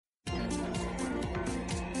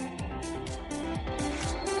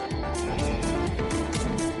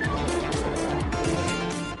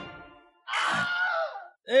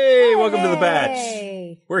welcome to the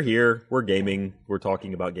Batch. We're here. We're gaming. We're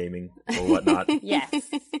talking about gaming or whatnot. Yes.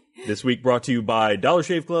 This week brought to you by Dollar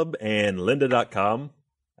Shave Club and Lynda.com.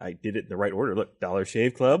 I did it in the right order. Look, Dollar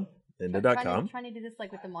Shave Club, Lynda.com. I'm trying to do this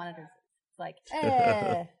like with the monitors. It's like,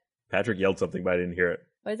 Patrick yelled something, but I didn't hear it.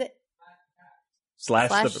 What is it?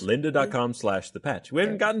 Lynda.com/the patch. We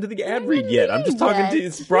haven't gotten to the ad read yet. I'm just talking to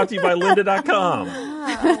it's brought to you by Lynda.com.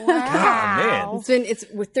 Oh, wow. God, man. It's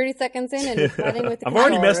we're 30 seconds in and fighting with the I've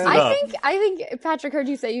already messed it up. I think Patrick heard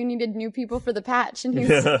you say you needed new people for the patch, and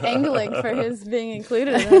he's angling for his being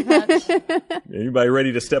included in the patch. Anybody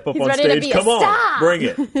ready to step up He's on ready to stage? be a Come on, star. bring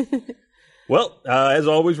it. Well, as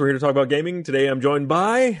always, we're here to talk about gaming. Today I'm joined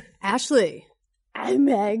by... Ashley. I'm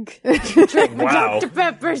Meg. Wow. Dr.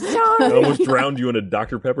 Pepper, I sorry. almost drowned you in a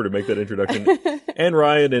Dr. Pepper to make that introduction. And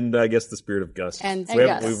Ryan, and I guess the spirit of Gus. And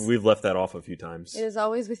Gus. We've left that off a few times. It is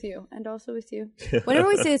always with you, and also with you. Whenever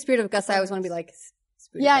we say the spirit of Gus, I always want to be like,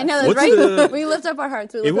 spirit Yeah, of I know, Gus. that's What's right. the- We lift up our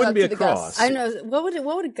hearts. We lift It wouldn't up be to a the cross. I don't know. What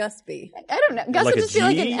would a Gus be? Gus. I don't know. Gus Like would a just be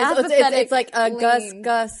like G? an It's apathetic it's like a Gus, lean.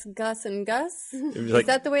 Gus, and Gus. It was Is like,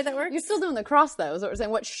 that the way that works? You're still doing the cross, though, is what we're saying.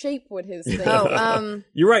 What shape would his thing Oh,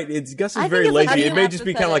 you're right. Gus is I think very it's like lazy. an It may just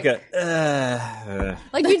be kind of like apathetic.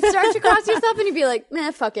 Like, you'd start to cross yourself, and you'd be like,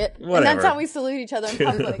 meh, fuck it. Whatever. And that's how we salute each other in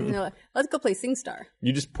public. you know, let's go play SingStar.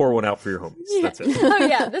 You just pour one out for your homies. That's it. Oh,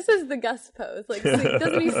 yeah, this is the Gus pose. Like,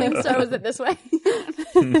 doesn't he SingStar? Was it this way?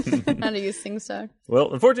 How to use SingStar.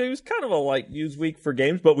 Well, unfortunately, it was kind of a light use week for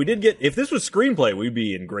games, but we did get, if this was screenplay, we'd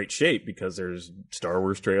be in great shape because there's Star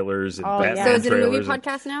Wars trailers and Batman So is it a trailers. movie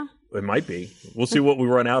podcast now? It might be. We'll see what we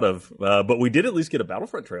run out of. But we did at least get a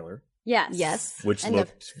Battlefront trailer, Yes. Yes. which And the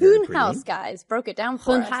looked very House guys broke it down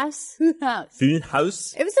for us. House. House. pretty.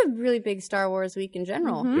 Funhouse. It was a really big Star Wars week in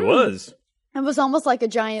general. It was. It was almost like a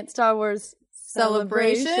giant Star Wars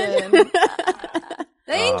Celebration. celebration.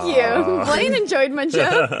 Thank you. Blaine enjoyed my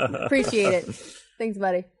joke. Appreciate it. Thanks,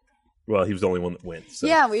 buddy. Well, he was the only one that went. So.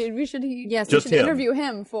 Yeah, we should. Yes, Just we should him. interview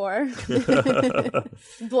him for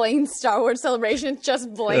Blaine's Star Wars celebration.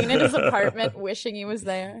 Just Blaine in his apartment, wishing he was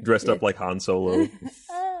there. Dressed up like Han Solo.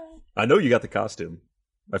 I know you got the costume.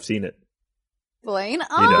 I've seen it. Blaine, does,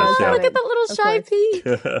 oh, yeah. look at that little shy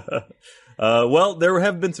course. peek. Well, there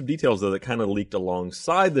have been some details, though, that kind of leaked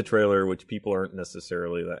alongside the trailer, which people aren't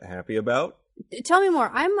necessarily that happy about. Tell me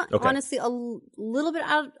more. I'm Okay. honestly a little bit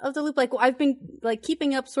out of the loop. Like I've been like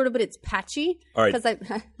keeping up sort of, but it's patchy. All right. Because I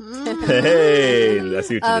Hey, I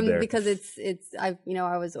see what you did there. because I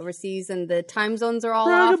was overseas and the time zones are all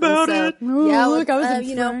Brag off. about and so, it. Yeah, Look, I was in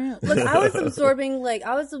you know, France. look, I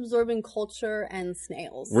was absorbing culture and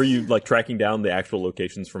snails. Were you like tracking down the actual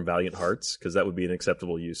locations from Valiant Hearts? Because that would be an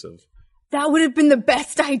acceptable use of. That would have been the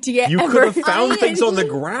best idea You ever. could have found things on the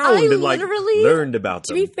ground and like literally- learned about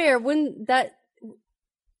To them. be fair, when that.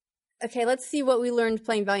 Okay, let's see what we learned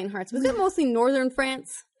playing Valiant Hearts. Was it mostly northern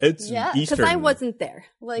France? It's Yeah, 'cause eastern. Because I wasn't there.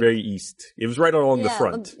 Like, very east. It was right along the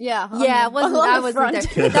front. Yeah, Yeah, it wasn't. I wasn't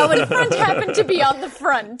there. That would The front happened to be on the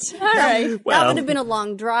front. All right. Well, that would have been a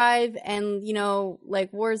long drive, and you know,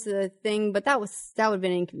 like war's the thing. But that would have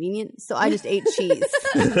been inconvenient. So I just ate cheese.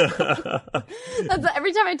 That's,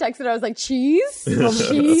 every time I texted, I was like, cheese?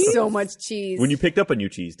 Cheese? So much cheese. when you picked up a new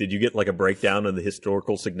cheese, did you get like a breakdown of the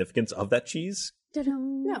historical significance of that cheese?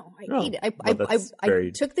 No, I Oh, ate it. well, that's I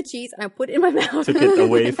very- took the cheese and I put it in my mouth. Took it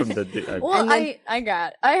away from the. Well, And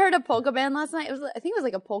then- I heard a polka band last night. I think it was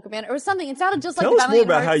like a polka band or something. It sounded just Tell like us more Valiant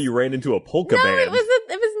about how Hearts. you ran into a polka No, band. it was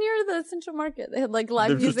near the Central Market. They had like live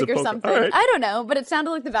There's just music a or polka- something. all right. I don't know, but it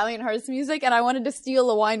sounded like the Valiant Hearts music, and I wanted to steal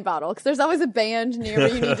a wine bottle because there's always a band near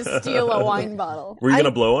where you need to steal a wine bottle. Were you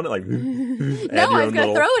gonna blow on it like? No, I was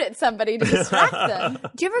gonna throw it at somebody to distract them.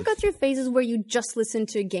 Do you ever go through phases where you just listen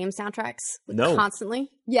to game soundtracks No. constantly?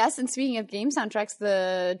 Yes, and speaking of game soundtracks,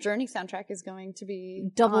 the Journey soundtrack is going to be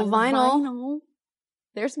Double on vinyl.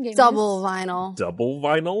 There's some game Double news. vinyl. Double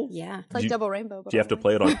vinyl? Yeah. It's like Do you- double rainbow. Do you have to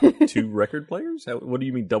play it on 2 record players? What do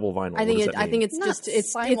you mean double vinyl? I think What does that mean? it's Not just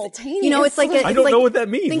it's simultaneous. you know, it's like a, I it's don't like, know what that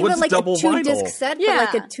means. Think What's of it like double a 2-disc vinyl? set, Yeah.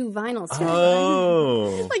 but like a 2 vinyl set.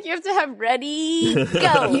 Oh. Like you have to have ready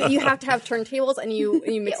go. You have to have turntables and you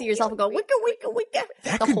mix it yourself and go wicka wicka wicka.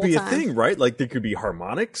 That the could whole be time. a thing, right? Like there could be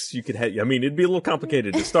harmonics. You could have. I mean, it'd be a little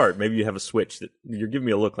complicated to start. Maybe you have a switch that you're giving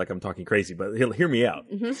me a look like I'm talking crazy, but hear me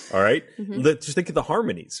out. Mm-hmm. All right? Just think of the harmonies.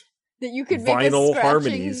 That you could make a Vinyl scratching.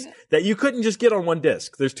 harmonies that you couldn't just get on one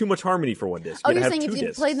disc. There's too much harmony for one disc. Oh, gotta you're have saying 2 if you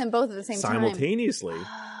discs played them both at the same time. simultaneously.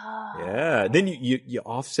 Yeah. Then you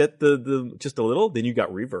offset the just a little. Then you got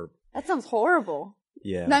reverb. That sounds horrible.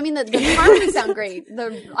 Yeah. No, I mean, the harmonies sound great.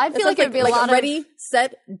 I feel like it'd be a lot of... ready,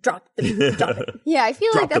 set, drop it. Yeah, I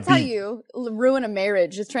feel Drop like the that's how beat. you ruin a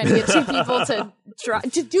marriage, is trying to get two people to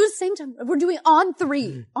just do the same time. We're doing on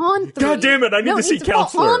three. On three. God damn it, I need to see it needs fall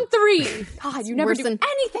Counselor. On three. God, you never Worse do than-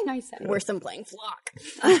 anything I said. Worse than playing Flock.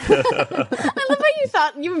 I love how you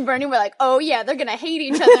thought you and Bernie were like, oh yeah, they're gonna hate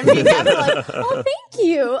each other. And me and Gavin were like, oh, thank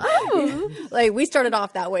you. Oh. Like, we started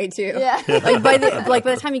off that way too. Yeah. Like by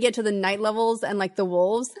the time you get to the night levels and like the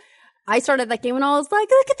wolves, I started that game and I was like,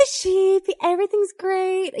 look at the sheep, everything's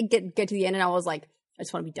great. And get to the end and I was like, I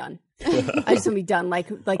just want to be done. I just want to be done. Like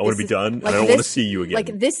I want to be done. Like and I don't want to see you again.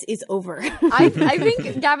 Like this is over. I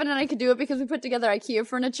think Gavin and I could do it because we put together IKEA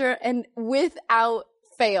furniture, and without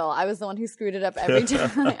fail, I was the one who screwed it up every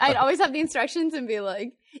time. I'd always have the instructions and be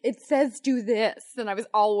like, it says do this, and I was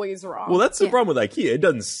always wrong. Well, that's the problem with IKEA. It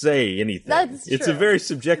doesn't say anything. That's It's true. a very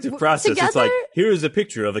subjective process. It's like, here's a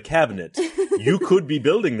picture of a cabinet. You could be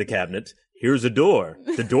building the cabinet. Here's a door.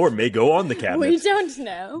 The door may go on the cabinet. We don't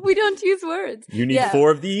know. We don't use words. You need 4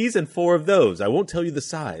 of these and 4 of those. I won't tell you the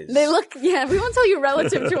size. They look, we won't tell you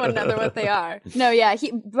relative to one another what they are. No, yeah,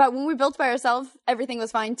 but when we built by ourselves, everything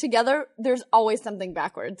was fine. Together, there's always something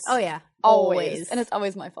backwards. Oh yeah, Always. And it's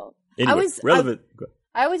always my fault. Anyway, relevant.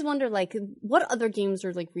 I always wonder, like, what other games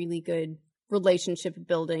are like really good relationship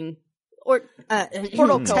building or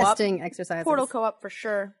Portal co-op. testing exercises? Portal co-op for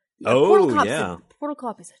sure. Portal co-op yeah. Portal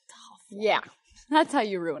co-op is a tough. Yeah. That's how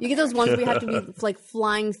you ruin You it. get those ones where you have to be like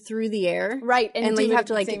flying through the air, Right, And do like you it have at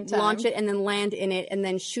to the like same time. launch it and then land in it and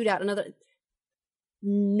then shoot out another.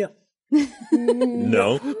 No,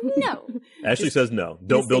 No. No. Ashley says no.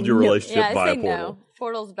 Don't say build your no. relationship Yeah, I by say a portal. no.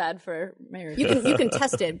 Portal's bad for marriage. you can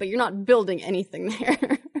test it, but you're not building anything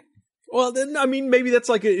there. Well, then, I mean, maybe that's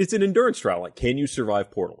like, it's an endurance trial. Like, can you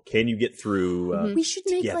survive Portal? Can you get through... We should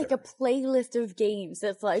make together? like a playlist of games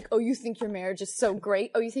that's like, oh, you think your marriage is so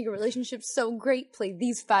great? Oh, you think your relationship's so great? Play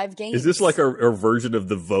these 5 games. Is this like our version of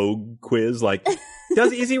the Vogue quiz? Like,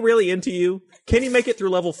 is he really into you? Can he make it through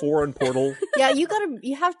level 4 on Portal? Yeah,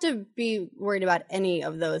 you have to be worried about any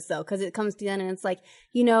of those though, because it comes to the end and it's like,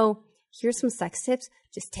 here's some sex tips.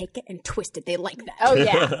 Just take it and twist it. They like that. Oh,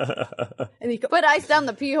 yeah. And you go, Put ice down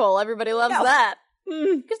the pee hole. Everybody loves No. that.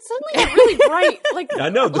 It's suddenly got really bright. Like, I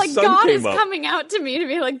know, the like sun God came is up. coming out to me to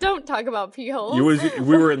be like, don't talk about pee holes.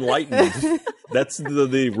 We were enlightened. That's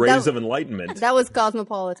the rays of enlightenment. that was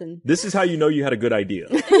Cosmopolitan. This is how you know you had a good idea.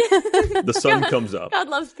 The sun comes up. God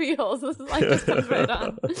loves pee holes. This light just comes right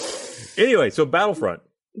on. Anyway, so Battlefront.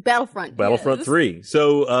 Battlefront. Battlefront 3.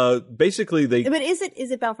 So basically they... But is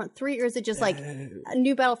it Battlefront 3 or is it just like a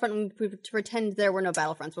new Battlefront and we pretend there were no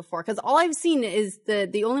Battlefronts before? Because all I've seen is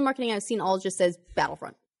the only marketing I've seen all just says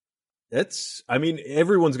Battlefront.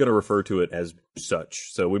 Everyone's going to refer to it as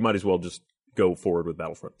such. So we might as well just go forward with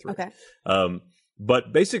Battlefront 3. Okay.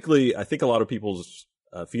 But basically, I think a lot of people's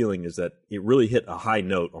feeling is that it really hit a high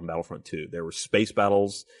note on Battlefront 2. There were space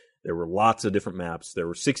battles. There were lots of different maps. There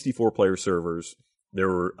were 64-player servers. There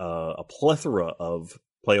were a plethora of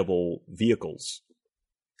playable vehicles.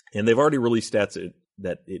 And they've already released stats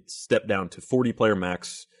that it stepped down to 40-player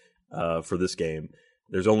max for this game.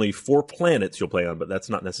 There's only 4 planets you'll play on, but that's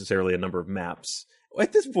not necessarily a number of maps.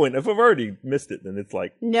 At this point, if I've already missed it, then it's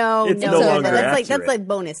like... No, it's no, no longer that's accurate. like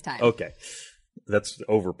bonus time. Okay. That's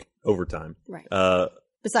overtime. Right.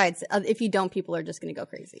 Besides, Besides, if you don't, people are just going to go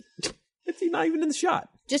crazy. it's not even in the shot.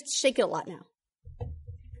 Just shake it a lot now.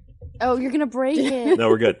 Oh, you're gonna break it. No,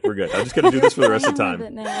 we're good. We're good. I'm just going to do this for the rest of the With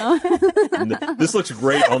it time. now. And this looks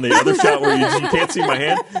great on the other shot where you can't see my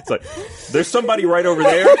hand. It's like, there's somebody right over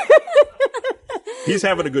there. He's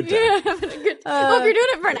having a good time. You're having a good time. Well, if you're doing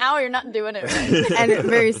it for an hour, you're not doing it right. And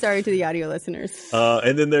very sorry to the audio listeners.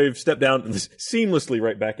 And then they've stepped down seamlessly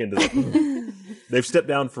right back into the... They've stepped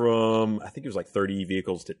down from, I think it was like 30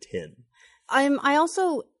 vehicles to 10. I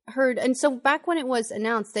also heard, and so back when it was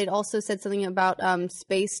announced, they'd also said something about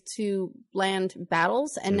space to land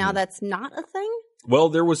battles, and now that's not a thing? Well,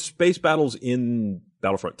 there was space battles in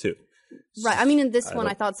Battlefront 2. Right. I mean, in this one,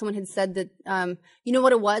 I thought someone had said that, you know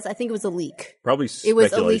what it was? I think it was a leak. Probably It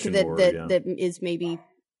was a leak speculation that, more, that, yeah. that is maybe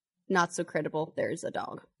not so credible. There's a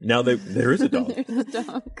dog. Now there is a dog. There's a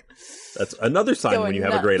dog. That's another sign when Going you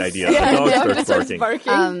have nuts. a great idea. Yeah, The dog yeah, starts it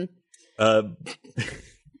barking.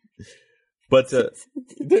 But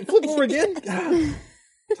flip over again. God,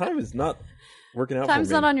 time is not working out. Time's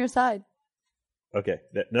for me. not on your side. Okay.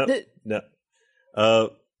 No. All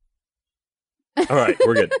right,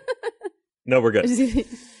 we're good. No, we're good.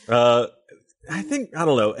 I think, I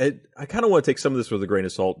don't know. I kind of want to take some of this with a grain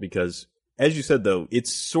of salt because, as you said, though,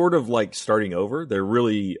 it's sort of like starting over. They're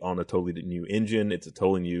really on a totally new engine. It's a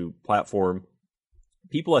totally new platform.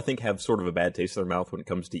 people, I think, have sort of a bad taste in their mouth when it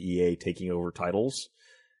comes to EA taking over titles,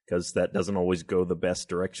 because that doesn't always go the best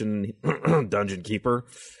direction. Dungeon Keeper.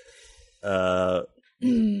 But,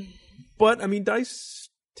 I mean, DICE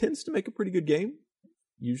tends to make a pretty good game,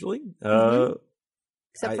 usually.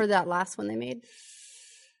 Except for that last one they made.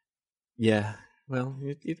 Yeah. Well,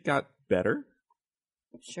 it got better.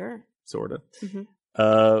 Sure. Sort of. Mhm.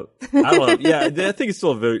 I don't know. Yeah, I think it's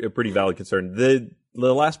still a pretty valid concern.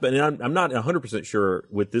 The last, but I'm not 100% sure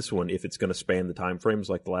with this one if it's going to span the time frames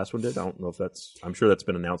like the last one did. I don't know if I'm sure that's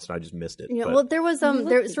been announced and I just missed it. Yeah, but. well, there was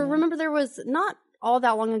remember there was not all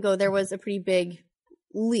that long ago there was a pretty big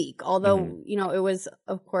leak, although it was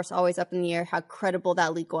of course always up in the air how credible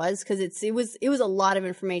that leak was, because it was a lot of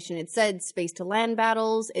information. It said space to land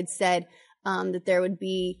battles. It said that there would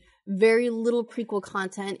be very little prequel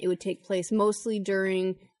content. It would take place mostly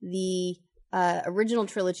during the original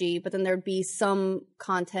trilogy, but then there'd be some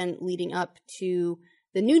content leading up to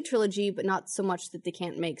the new trilogy, but not so much that they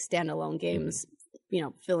can't make standalone games,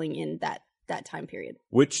 filling in that time period.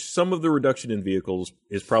 Which some of the reduction in vehicles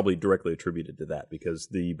is probably directly attributed to that, because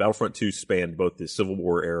the Battlefront 2 spanned both the Civil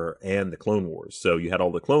War era and the Clone Wars. So you had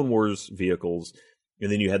all the Clone Wars vehicles,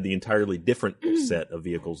 and then you had the entirely different set of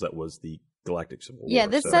vehicles that was the Galactic Civil War. Yeah,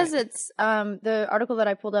 this says it's the article that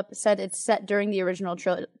I pulled up said it's set during the original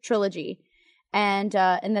trilogy, and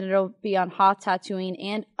that it'll be on Hoth, Tatooine,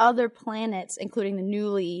 and other planets, including the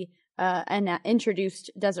newly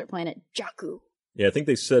introduced desert planet Jakku. Yeah, I think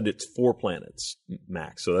they said it's 4 planets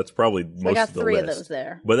max, so that's probably most of the list. I got 3 of those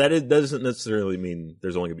there. But that doesn't necessarily mean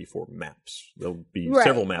there's only going to be 4 maps. There'll be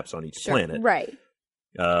several maps on each planet. Right.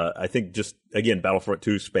 I think just, again, Battlefront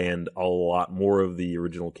 2 spanned a lot more of the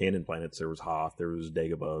original canon planets. There was Hoth, there was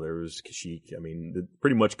Dagobah, there was Kashyyyk. I mean, it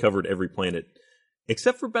pretty much covered every planet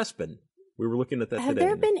except for Bespin. We were looking at that today. Have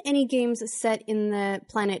there been any games set in the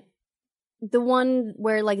planet, the one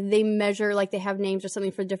where like they measure, like they have names or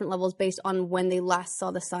something for different levels based on when they last saw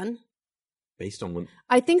the sun? Based on when?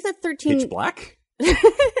 I think that 13... Pitch Black?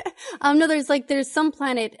 No, there's some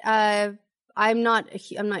planet... I'm not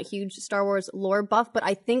huge Star Wars lore buff, but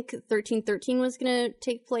I think 1313 was going to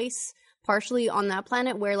take place partially on that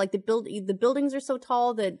planet where like the buildings are so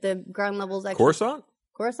tall that the ground levels actually... Coruscant?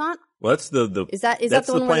 Coruscant? Well, that's the is that that's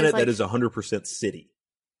the the one planet where that is 100% city.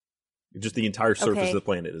 Just the entire surface of the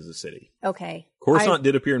planet is a city. Okay. Coruscant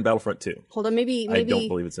did appear in Battlefront 2. Hold on, maybe I don't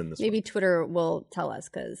believe it's in this maybe one. Twitter will tell us,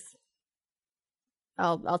 because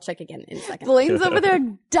I'll check again in a second. Blaine's over there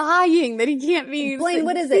dying that he can't be. Blaine,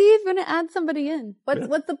 what is it? He's going to add somebody in.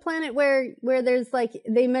 What's the planet where there's like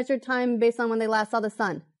they measure time based on when they last saw the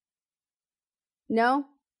sun? No?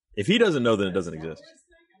 If he doesn't know, then it doesn't exist.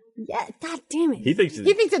 Yeah, god damn it. He thinks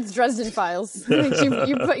it's Dresden Files. He thinks you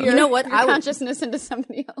put your, your consciousness into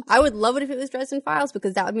somebody else. I would love it if it was Dresden Files,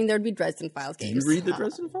 because that would mean there'd be Dresden Files Do games. you read the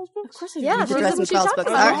Dresden Files books? Of course I Yeah, read the those are Dresden what she Files talks books.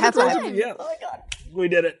 about I all have the to. time. Yeah. Oh my god. We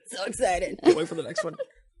did it. So excited. Can't wait for the next one.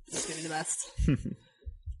 It's gonna be the best.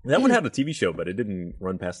 That one had a TV show, but it didn't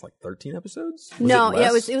run past like 13 episodes? No,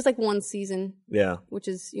 it it was like one season, Yeah. which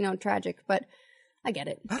is, tragic, but I get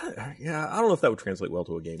it. I don't know if that would translate well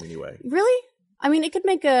to a game anyway. Really? I mean, it could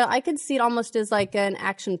I could see it almost as like an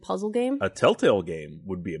action puzzle game. A Telltale game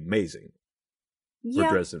would be amazing for Yeah.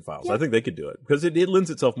 Dresden Files. Yeah. I think they could do it because it lends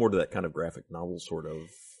itself more to that kind of graphic novel sort of.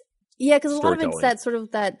 Yeah, because a lot of it's storytelling. that sort of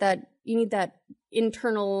that you need that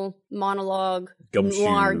internal monologue, Gumshoe.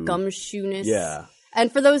 noir gumshoeness. Yeah. And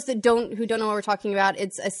for those who don't know what we're talking about,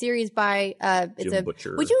 it's a series by Jim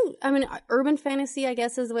Butcher. Urban fantasy, I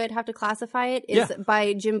guess is the way I'd have to classify it. Is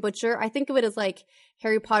by Jim Butcher. I think of it as like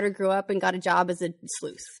Harry Potter grew up and got a job as a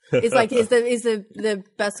sleuth. It's like is the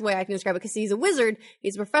best way I can describe it, because he's a wizard.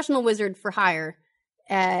 He's a professional wizard for hire.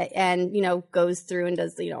 And goes through and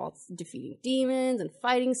does defeating demons and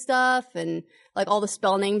fighting stuff, and like all the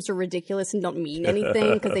spell names are ridiculous and don't mean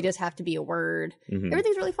anything because they just have to be a word. Mhm.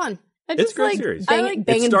 Everything's really fun. It's a great series. Banging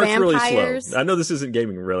It starts vampires. really slow. I know this isn't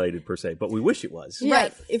gaming related per se, but we wish it was. Yeah.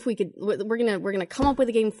 Right. If we could, we're gonna come up with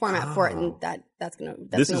a game format for it, and that's gonna.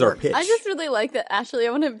 This gonna is our work. pitch. I just really like that Ashley.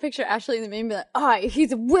 I want to picture Ashley in the meme, be like, "Oh,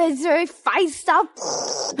 he's a wizard, feist up,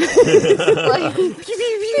 like, you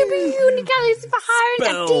guys fire the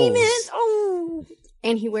Spells. demons." Oh,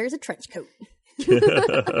 And he wears a trench coat.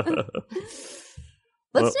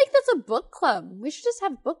 let's make this a book club. We should just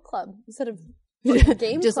have book club instead of game club.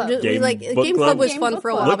 Game book Game club club was Game fun book for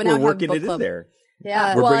a club. while, Look, but now we're we have working book it in club. there.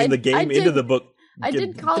 Yeah, We're well, bringing the I game did- into the book. I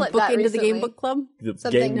did call The it book that into recently. the game book club. The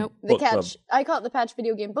Something. game The book catch. club. I call it the Patch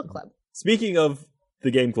Video Game Book Club. Speaking of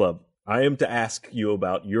the game club, I am to ask you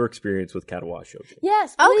about your experience with Katawa Shoujo.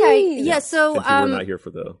 Yes. Okay. please. Yeah. So Since you were not here for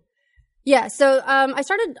the Yeah, so I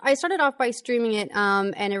started off by streaming it,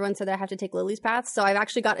 and everyone said that I have to take Lily's path. So I've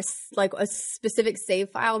actually got a specific save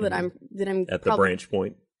file that I'm At the branch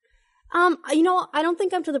point. I don't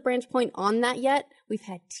think I'm to the branch point on that yet. We've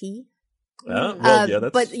had tea. Well, yeah,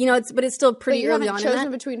 that's... But it's still pretty But you early haven't on in chosen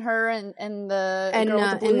that. between her and the girl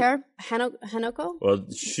with the blue hair? Hanoko? Well,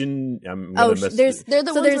 I'm gonna mess They're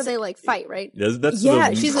the ones where they like fight, right? That's Yeah,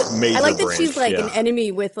 the major I like that branch, she's like yeah. an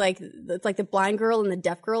enemy with like the blind girl and the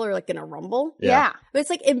deaf girl are like in a rumble. Yeah. But it's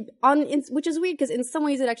like which is weird because in some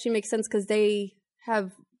ways it actually makes sense because they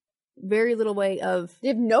have very little way of They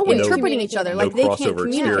have no way of interpreting each other. No Like they can't crossover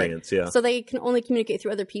communicate, experience, yeah. so they can only communicate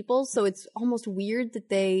through other people. So it's almost weird that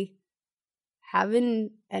they have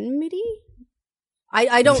an enmity.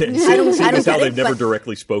 I don't Seeing get as how it, they've never but-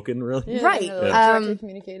 directly spoken, really. Yeah, Right. they're, like, directly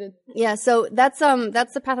communicated. Yeah, so that's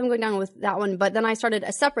the path I'm going down with that one. But then I started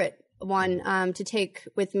a separate one to take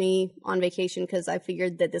with me on vacation because I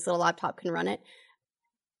figured that this little laptop can run it.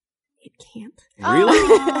 It can't.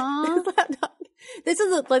 Really? Aww. This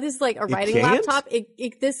is like a writing can't? laptop.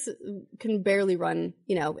 This can barely run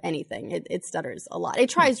anything. It stutters a lot. It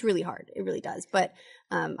tries really hard. It really does. But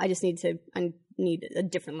I just need a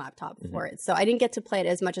different laptop for it. So I didn't get to play it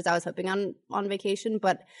as much as I was hoping on vacation.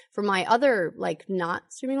 But for my other not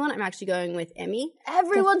streaming one, I'm actually going with Emmy.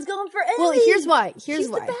 Everyone's going for Emmy. Well, here's why. She's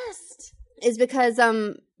the best. Is because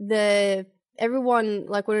everyone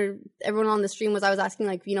on the stream I was asking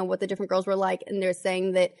what the different girls were like, and they're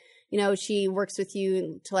saying that she works with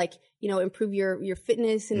you to improve your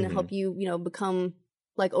fitness and help you become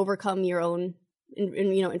overcome your own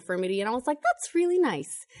infirmity. And I was like, that's really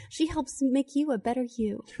nice. She helps make you a better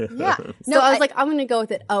you. Yeah. So I was like, I'm gonna go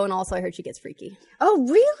with it. Oh, and also I heard she gets freaky. Oh,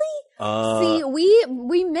 really? See,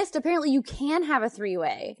 we missed. Apparently, you can have a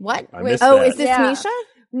 3-way. What? I missed Oh, that. is this Yeah. Misha?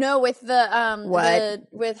 No, with the What?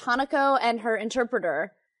 with Hanako and her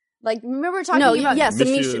interpreter. Like, remember we were talking No, about yeah. So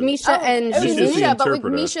Misha- Misha and it was Misha's the Misha, but with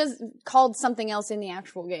interpreter. Misha's called something else in the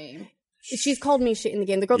actual game. she's called Misha in the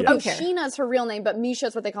game. The girl with Yeah. the pink hair. Sheena's her real name, but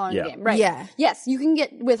Misha's what they call her in Yeah. the game. Right. Yeah. Yes, you can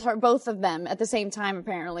get with her both of them at the same time,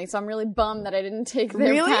 apparently. So I'm really bummed that I didn't take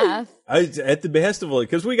their Really? path. At the behest of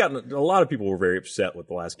because we got a lot of people were very upset with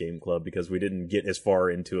the last game club because we didn't get as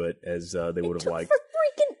far into it as they would have liked. For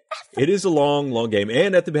freaking It is a long game,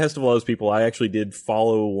 and at the behest of all those people, I actually did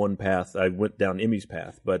follow one path. I went down Emmy's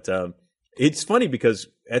path, but it's funny because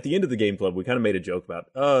at the end of the game club, we kind of made a joke about,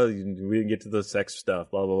 we didn't get to the sex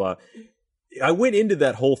stuff, blah blah blah. I went into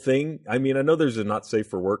that whole thing. I mean, I know there's a not safe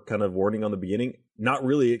for work kind of warning on the beginning, not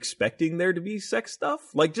really expecting there to be sex stuff.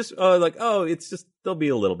 It's just there'll be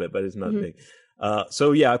a little bit, but it's not big.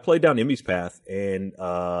 So yeah, I played down Emmy's path, and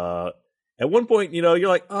at one point, you're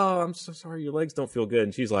like, oh, I'm so sorry, your legs don't feel good.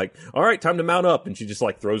 And she's like, all right, time to mount up. And she just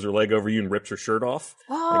throws her leg over you and rips her shirt off.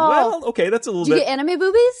 Oh. Well, okay, that's a little Did you bit. get anime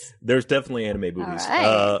boobies? There's definitely anime boobies.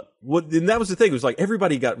 right. And that was the thing. It was like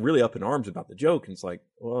everybody got really up in arms about the joke. And it's like,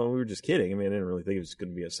 well, we were just kidding. I mean, I didn't really think it was going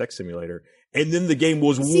to be a sex simulator. And then the game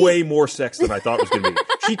was way more sex than I thought it was going to be.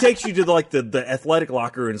 She takes you to the athletic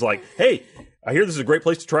locker and is like, hey, I hear this is a great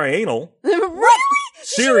place to try anal. Really?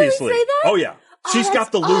 Seriously. Did she really say that? Oh, yeah. She's Oh,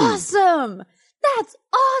 got the that's lube. Awesome. That's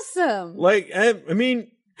awesome. I mean,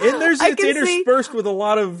 and it's can see- interspersed with a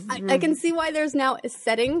lot of. I can see why there's now a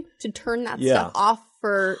setting to turn that Yeah. stuff off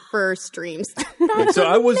for streams. So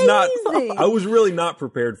I was amazing. I was really not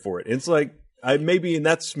prepared for it. It's like and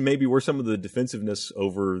that's maybe where some of the defensiveness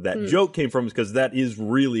over that joke came from, is because that is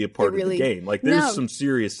really a part of the really- game. Like there's No. some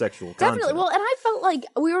serious sexual Definitely. content. Well, and I felt like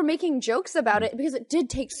we were making jokes about it because it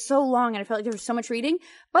did take so long, and I felt like there was so much reading.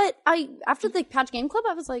 But after the Patch Game Club,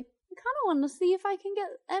 I was like, I kind of want to see if I can get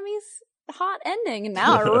Emmy's hot ending, and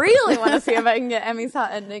now I really want to see if I can get Emmy's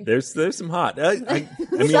hot ending. There's some hot. I mean,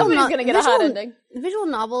 Somebody's gonna get a hot visual- ending. Visual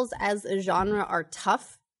novels as a genre are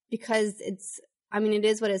tough because it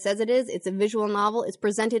is what it says it is. It's a visual novel. It's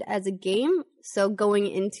presented as a game. So going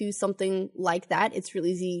into something like that, it's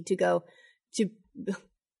really easy to go to,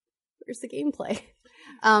 where's the gameplay?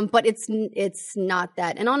 But it's not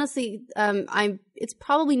that. And honestly, it's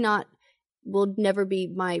probably will never be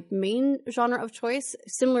my main genre of choice,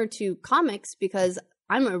 similar to comics, because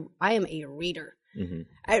I am a reader. mm-hmm.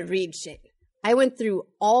 I read shit. I went through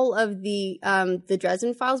all of the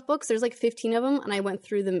Dresden Files books. There's like 15 of them, and I went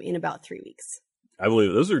through them in about 3 weeks. I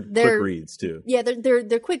believe those are quick reads too. Yeah,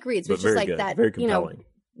 they're quick reads, But which very is like good. that. Very compelling.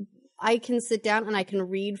 I can sit down and I can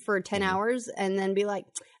read for 10 hours and then be like,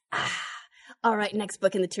 all right, next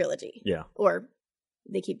book in the trilogy. Yeah. Or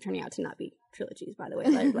they keep turning out to not be trilogies, by the way.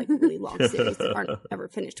 They're like really long series that aren't ever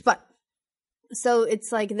finished. But so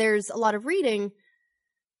it's like there's a lot of reading,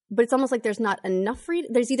 but it's almost like there's not enough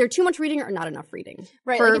reading. There's either too much reading or not enough reading.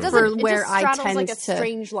 Right. For, Like it doesn't, for it where just I straddles tend like a to.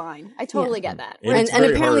 strange line. I totally get that. And And, it's and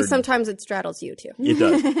very apparently hard. sometimes it straddles you too. It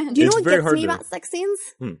does. Do you know It's what very gets hard me to- about sex scenes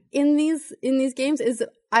in these games is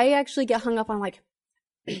I actually get hung up on like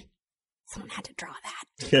someone had to draw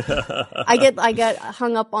that. I get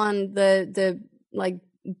hung up on the like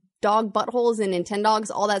dog buttholes and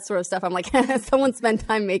Nintendogs, all that sort of stuff. I'm like, someone spent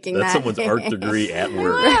time making That's that. someone's art degree at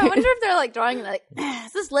work. I wonder if they're like drawing like,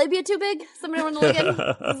 is this labia too big? Somebody want to look at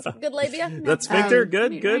it? Is this good labia? No. That's sphincter.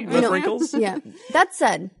 Good. Less wrinkles. Yeah. That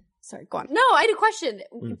said, sorry, go on. No, I had a question.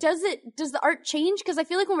 Does the art change? Because I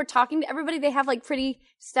feel like when we're talking to everybody, they have like pretty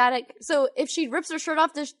static. So if she rips her shirt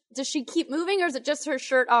off, does she keep moving, or is it just her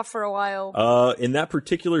shirt off for a while? In that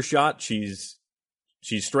particular shot, she's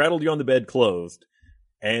straddled you on the bed, clothed,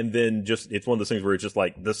 and then just it's one of those things where it's just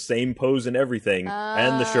like the same pose and everything,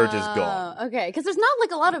 and the shirt is gone. Okay, because there's not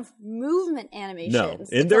like a lot of movement animations. No,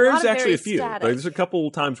 It's and there lot is of actually very a few. static. There's a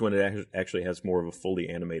couple times when it actually has more of a fully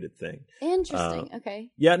animated thing. Interesting.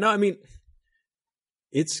 Okay. Yeah, no, I mean,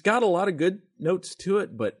 it's got a lot of good notes to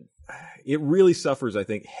it, but it really suffers, I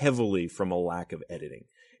think, heavily from a lack of editing.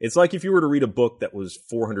 It's like if you were to read a book that was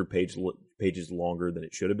 400 pages longer than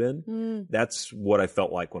it should have been. That's what I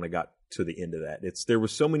felt like when I got to the end of that. There were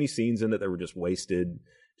so many scenes in it that were just wasted.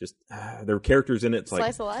 Just there were characters in it. It's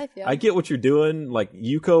Slice like, of life, yeah. I get what you're doing. Like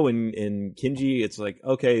Yuko and Kenji, it's like,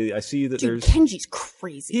 okay, I see that Dude, there's... Kenji's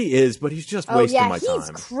crazy. He is, but he's just wasting my he's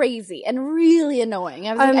time. crazy and really annoying.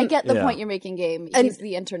 I was like, I get the Yeah. point you're making, game. And He's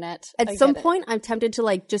the internet. At I some get it. point, I'm tempted to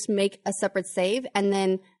like just make a separate save and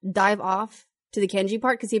then dive off to the Kenji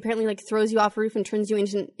part because he apparently like throws you off a roof and turns you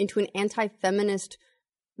into an anti-feminist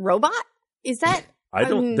robot. Is that?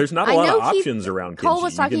 There's not a I lot know of options around Kenji. Cole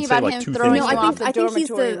was You talking can say, about like, him two throwing things No, you to I him. off think the he's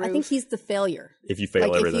dormitory the roof. he's the failure. If you fail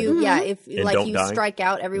Like everything. if you And like don't you die? strike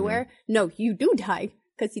out everywhere. No, you do die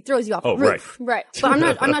because he throws you off Oh, a roof. Right. But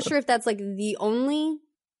I'm not sure if that's like the only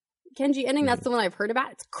Kenji ending. That's the one I've heard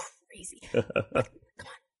about. It's crazy. But, come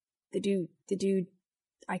on, the dude.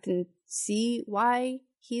 I can see why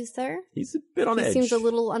he's there. He's a bit on He edge. seems a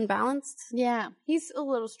little unbalanced. Yeah, he's a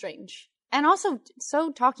little strange. And also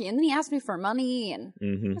so talky. And then he asked me for money, and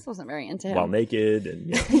I just wasn't very into him. While naked, and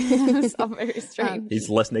yeah. It was all very strange. He's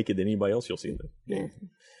less naked than anybody else you'll see in the game. Yeah.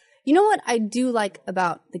 You know what I do like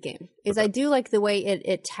about the game is I do like the way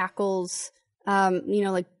it tackles,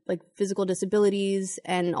 like physical disabilities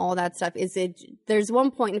and all that stuff. There's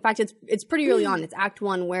one point, in fact, it's pretty early on. It's Act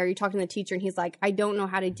 1 where you're talking to the teacher and he's like, I don't know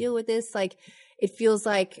how to deal with this. Like, it feels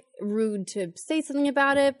like rude to say something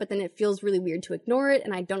about it, but then it feels really weird to ignore it.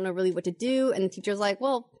 And I don't know really what to do. And the teacher's like,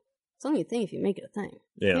 well, it's only a thing if you make it a thing.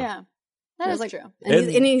 Yeah. Yeah, that is like, true. And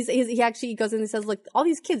he actually goes in and says, look, all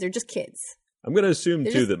these kids are just kids. I'm going to assume,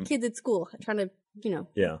 They're too, just that kids at school trying to,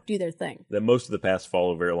 do their thing. that most of the paths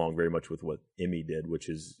follow very much with what Emmy did, which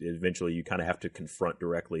is eventually you kind of have to confront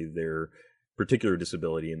directly their particular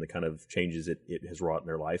disability and the kind of changes it has wrought in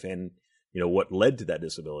their life and, what led to that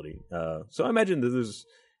disability. So I imagine that there's,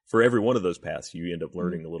 for every one of those paths, you end up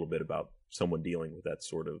learning a little bit about someone dealing with that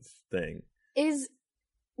sort of thing.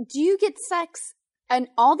 Do you get sex in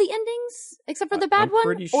all the endings except for the bad I'm one?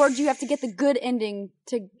 pretty Or do you have to get the good ending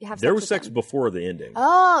to have sex There was with sex them? before the ending.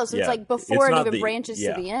 Oh, so Yeah. it's like It's before it not even the- branches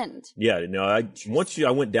yeah. to the end. Yeah,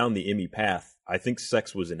 I went down the Emmy path, I think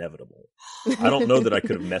sex was inevitable. I don't know that I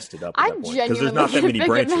could have messed it up at I'm that point because genuinely there's not that many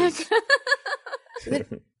gonna pick it branches.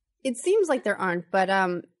 back. It seems like there aren't, but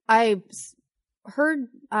I heard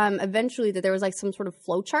eventually that there was like some sort of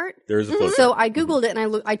flow chart. There is a flow So I googled it and I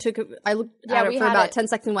looked Yeah, at we it for had about it. 10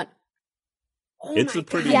 seconds and went, oh It's my a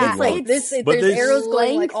pretty God. Yeah, big It's like one. this. But There's arrows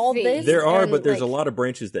going like all lengthy. this. There are, and, but there's like, a lot of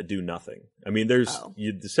branches that do nothing. I mean, there's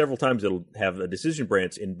several times it'll have a decision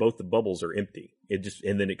branch, and both the bubbles are empty.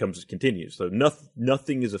 And then it continues. So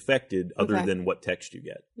nothing is affected other Okay. than what text you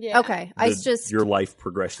get. Yeah. Okay, Your life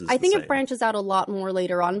progresses. I think the it same. branches out a lot more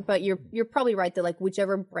later on, but you're probably right that like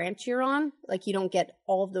whichever branch you're on, like you don't get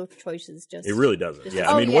all of those choices. Just It really doesn't. Yeah,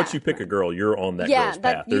 Oh, I mean, yeah. once you pick a girl, you're on that Yeah, girl's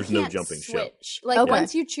that path. you There's no can't jumping ship. switch. Like Okay.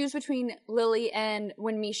 once you choose between Lily and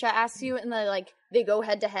when Misha asks you, and they go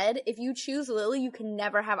head to head. If you choose Lily, you can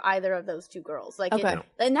never have either of those two girls. Like, Okay.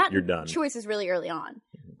 and that You're done. choice is really early on.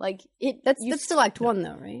 Like that's still Act 1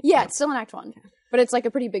 though, right? Yeah, it's still in Act 1, but it's like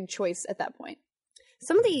a pretty big choice at that point.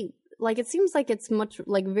 Some of the like it seems like it's much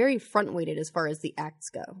like very front weighted as far as the acts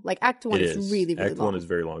go. Like Act 1 It is is. really Act long. 1 is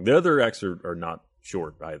very long. The other acts are not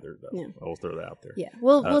short either, though. Yeah. I will throw that out there. Yeah,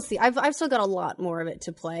 we'll see. I've still got a lot more of it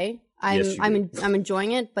to play. Yes, you do. I'm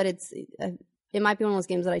enjoying it, but it might be one of those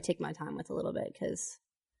games that I take my time with a little bit because,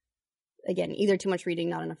 again, either too much reading,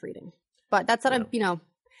 not enough reading. But that's what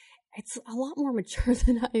it's a lot more mature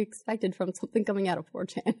than I expected from something coming out of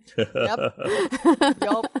 4chan.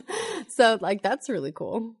 Yup. So, like, that's really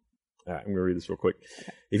cool. All right, I'm going to read this real quick.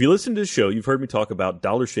 If you listen to the show, you've heard me talk about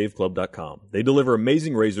DollarShaveClub.com. They deliver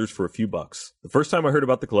amazing razors for a few bucks. The first time I heard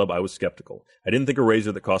about the club, I was skeptical. I didn't think a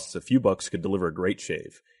razor that costs a few bucks could deliver a great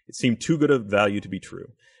shave. It seemed too good a value to be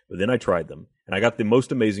true. But then I tried them, and I got the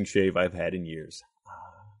most amazing shave I've had in years.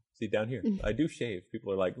 See, down here, I do shave.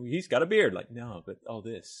 People are like, he's got a beard. Like, no, but all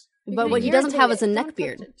this. But what he doesn't have is a neck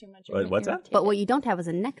beard. What's that? But what you don't have is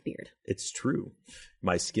a neck beard. It's true.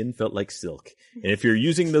 My skin felt like silk. And if you're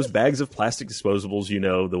using those bags of plastic disposables, you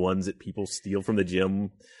know, the ones that people steal from the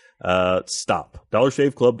gym, stop.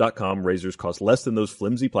 DollarShaveClub.com razors cost less than those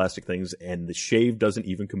flimsy plastic things, and the shave doesn't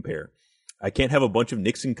even compare. I can't have a bunch of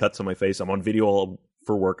nicks and cuts on my face. I'm on video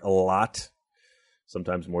for work a lot,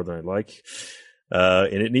 sometimes more than I'd like.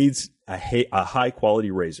 And it needs a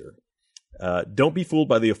high-quality razor. Don't be fooled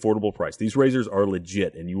by the affordable price. These razors are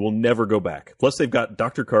legit, and you will never go back. Plus, they've got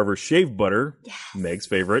Dr. Carver's shave butter, Meg's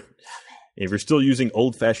favorite. And if you're still using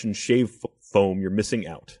old-fashioned shave foam, you're missing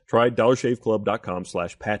out. Try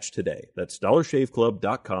DollarShaveClub.com/patch today. That's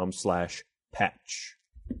DollarShaveClub.com/patch.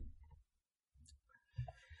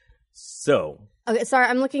 So. Okay, sorry,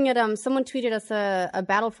 I'm looking at, someone tweeted us a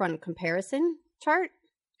Battlefront comparison chart.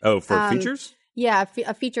 Oh, for features? Yeah,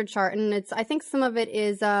 a featured chart, and I think some of it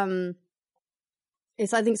is, I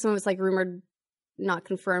think some of it's like rumored, not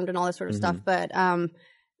confirmed, and all this sort of stuff. But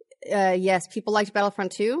yes, people liked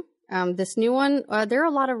Battlefront 2. This new one, there are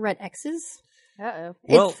a lot of red X's. Uh-oh.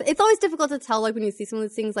 It's always difficult to tell, like when you see some of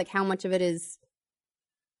these things, like how much of it is,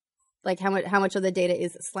 like how much of the data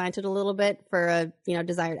is slanted a little bit for a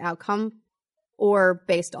desired outcome, or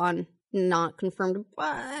based on not confirmed,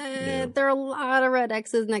 but there are a lot of red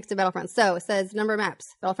X's next to Battlefront. So it says number of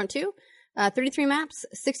maps. Battlefront 2, 33 maps,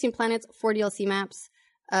 16 planets, 4 DLC maps.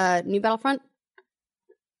 New Battlefront,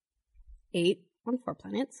 8 on 4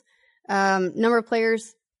 planets. Number of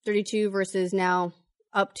players, 32 versus now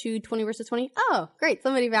up to 20 versus 20. Oh, great.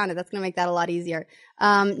 Somebody found it. That's going to make that a lot easier.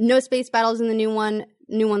 No space battles in the new one.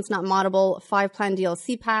 New one's not moddable. 5 planned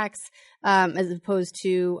DLC packs. As opposed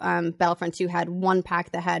to Battlefront 2 had 1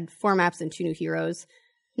 pack that had 4 maps and 2 new heroes.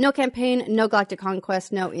 No campaign, no galactic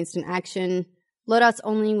conquest, no instant action. Loadouts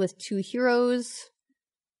only with 2 heroes.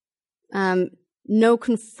 No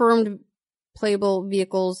confirmed playable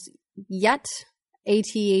vehicles yet.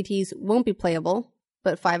 AT-ATs won't be playable,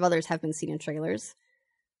 but 5 others have been seen in trailers.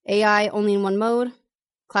 AI only in 1 mode.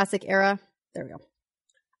 Classic era. There we go.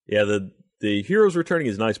 Yeah, the heroes returning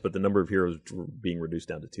is nice, but the number of heroes being reduced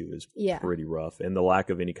down to 2 is pretty rough. And the lack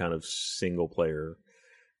of any kind of single player.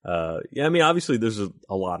 I mean, obviously there's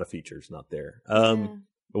a lot of features not there. But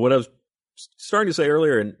what I was starting to say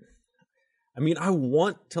earlier, and I mean, I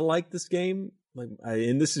want to like this game.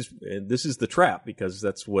 And this is the trap, because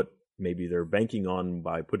that's what maybe they're banking on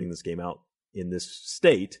by putting this game out in this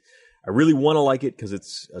state. I really want to like it because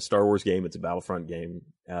it's a Star Wars game. It's a Battlefront game.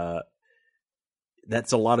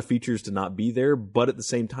 That's a lot of features to not be there, but at the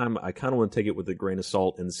same time, I kind of want to take it with a grain of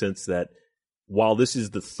salt in the sense that while this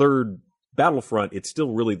is the 3rd Battlefront, it's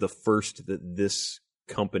still really the first that this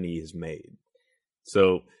company has made.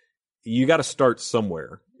 So you got to start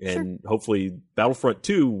somewhere, and hopefully Battlefront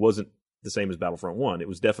 2 wasn't the same as Battlefront 1. It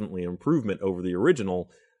was definitely an improvement over the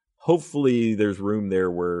original. Hopefully there's room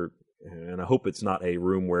there where, and I hope it's not a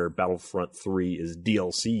room where Battlefront 3 is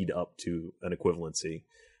DLC'd up to an equivalency.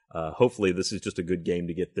 Hopefully this is just a good game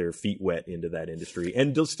to get their feet wet into that industry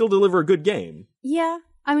and still deliver a good game. Yeah.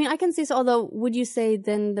 I mean, I can see so, although would you say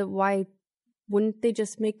then that why wouldn't they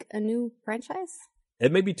just make a new franchise?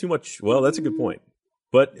 It may be too much. Well, that's a good point.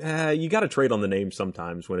 But you got to trade on the name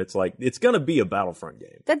sometimes when it's like, it's going to be a Battlefront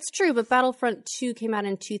game. That's true, but Battlefront 2 came out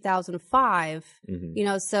in 2005.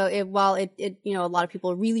 So while a lot of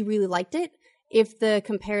people really, really liked it, if the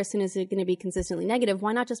comparison is going to be consistently negative,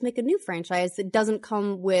 why not just make a new franchise that doesn't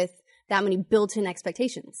come with that many built-in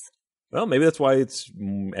expectations? Well, maybe that's why it's,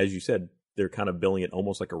 as you said, they're kind of billing it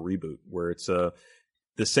almost like a reboot, where it's the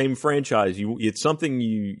same franchise. It's something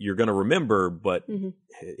you're going to remember, but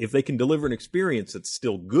if they can deliver an experience that's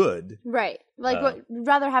still good. Right. Like,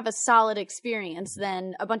 rather have a solid experience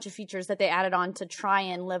than a bunch of features that they added on to try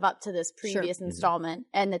and live up to this previous installment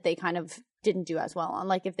and that they kind of didn't do as well on.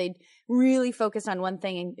 Like, if they'd really focused on one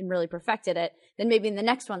thing and really perfected it, then maybe in the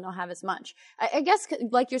next one they'll have as much. I guess,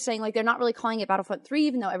 like you're saying, like, they're not really calling it Battlefront 3,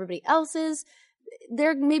 even though everybody else is.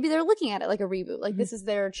 Maybe they're looking at it like a reboot. Like, this is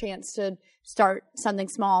their chance to start something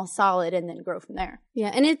small, solid, and then grow from there. Yeah,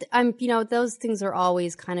 and those things are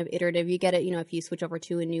always kind of iterative. You get it, if you switch over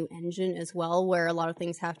to a new engine as well, where a lot of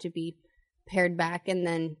things have to be pared back and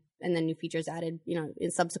then and then new features added,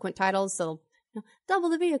 in subsequent titles. So double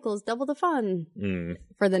the vehicles, double the fun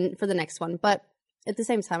for the next one. But at the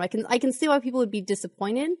same time, I can see why people would be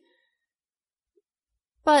disappointed.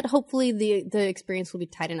 But hopefully the experience will be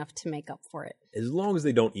tight enough to make up for it. As long as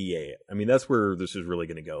they don't EA it. I mean, that's where this is really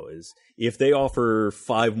going to go, is if they offer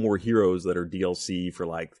 5 more heroes that are DLC for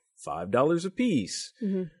like $5 a piece,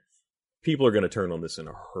 people are going to turn on this in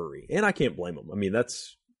a hurry. And I can't blame them. I mean,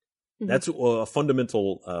 that's a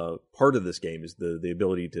fundamental part of this game, is the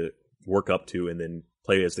ability to work up to and then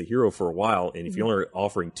play as the hero for a while. And if you're only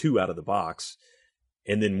offering 2 out of the box,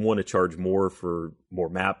 and then want to charge more for more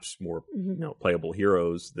maps, more playable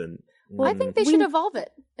heroes, then... Well, I think they should evolve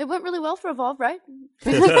it. It went really well for Evolve, right?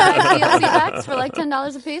 55 DLC packs for like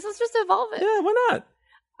 $10 a piece. Let's just evolve it. Yeah, why not?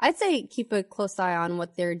 I'd say keep a close eye on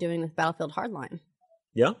what they're doing with Battlefield Hardline.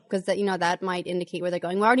 Yeah? Because that might indicate where they're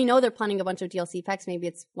going. We already know they're planning a bunch of DLC packs. Maybe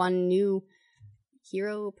it's one new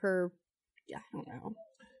hero per... I don't know.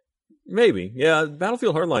 Maybe. Yeah,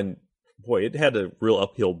 Battlefield Hardline... Boy, it had a real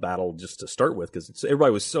uphill battle just to start with, because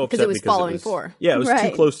everybody was so upset because it was following 4. Yeah, it was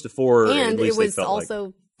too close to 4. And it was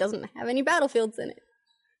also doesn't have any battlefields in it.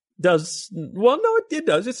 Well, no, it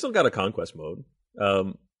does. It's still got a conquest mode.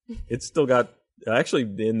 It's still got actually,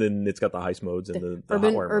 and then it's got the heist modes and the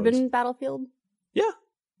urban modes. battlefield. Yeah.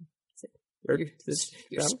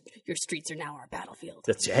 Your streets are now our battlefield.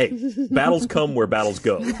 Hey, battles come where battles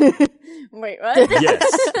go. Wait, what?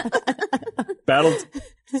 Yes.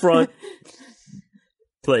 Battlefront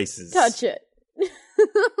places. Touch it.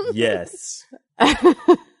 Yes.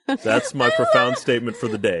 That's my profound statement for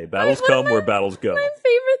the day. Battles come where battles go. My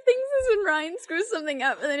favorite things is when Ryan screws something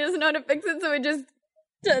up and then he doesn't know how to fix it, so it just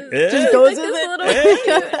goes with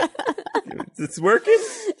it. It's working?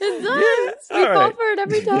 It does. Yeah. We All fall right. for it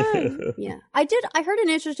every time. Yeah. I heard an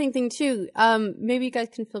interesting thing too. Maybe you guys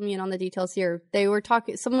can fill me in on the details here. They were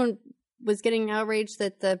talking, someone was getting outraged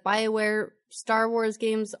that the BioWare Star Wars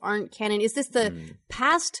games aren't canon. Is this the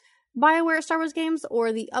past BioWare Star Wars games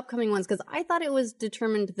or the upcoming ones? Because I thought it was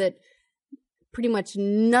determined that pretty much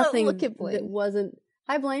nothing look at Blaine. that wasn't...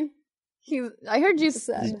 Hi, Blaine. I heard you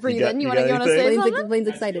breathe in. You want to got say anything? something? Blaine's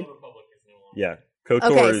excited. Yeah.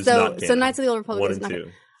 KOTOR Okay, is not canon. so Knights of the Old Republic 1 is and not 2.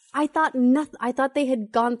 canon. I thought they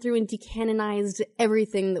had gone through and decanonized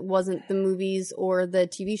everything that wasn't the movies or the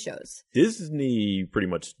TV shows. Disney pretty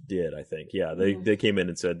much did, I think. Yeah, they came in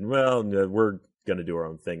and said, well, no, we're going to do our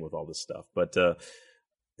own thing with all this stuff. But the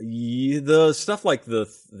stuff like the...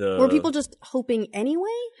 Were people just hoping anyway?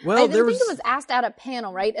 Well, I think it was asked at a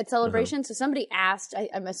panel, right, at Celebration. So somebody asked,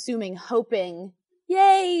 I'm assuming, hoping,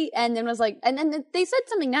 yay, and then was like, and then they said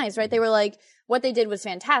something nice, right? They were like, what they did was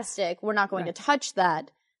fantastic. We're not going to touch that,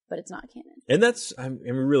 but it's not canon. And that's, I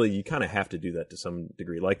mean, really, you kind of have to do that to some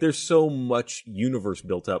degree. Like, there's so much universe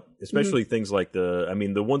built up, especially things like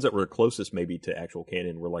the ones that were closest maybe to actual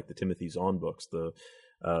canon were like the Timothy Zahn books, the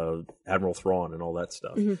Admiral Thrawn and all that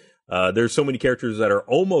stuff. There's so many characters that are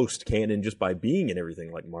almost canon just by being in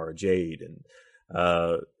everything, like Mara Jade.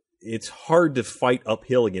 And it's hard to fight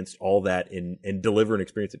uphill against all that and deliver an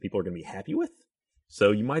experience that people are going to be happy with.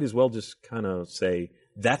 So you might as well just kind of say,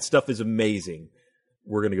 that stuff is amazing.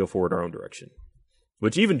 We're going to go forward our own direction.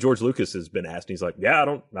 Which even George Lucas has been asked. And he's like, yeah, I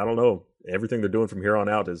don't know. Everything they're doing from here on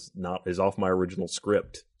out is off my original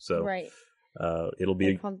script. So Right. It'll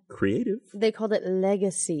be creative. They called it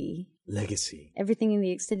Legacy. Legacy. Everything in the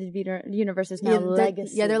extended universe is now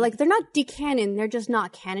Legacy. They're like, they're not decanon. They're just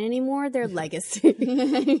not canon anymore. They're legacy.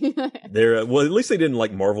 They're well, at least they didn't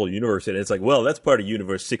like Marvel Universe. And it's like, well, that's part of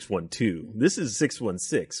Universe 612. This is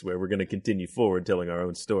 616, where we're going to continue forward telling our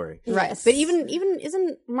own story. Right. Yes. But even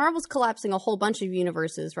isn't Marvel's collapsing a whole bunch of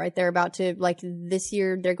universes, right? They're about to, like, this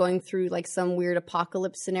year they're going through like some weird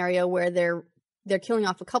apocalypse scenario where they're killing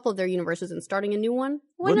off a couple of their universes and starting a new one.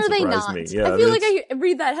 When Wouldn't are they surprise not? me. Yeah, I feel like I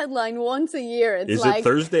read that headline once a year. It's Is like, it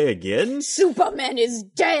Thursday again? Superman is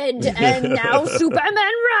dead, and now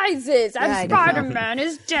Superman rises, and Yeah, I know. Spider-Man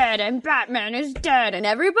is dead, and Batman is dead, and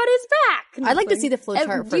everybody's back. And I'd it's like to see the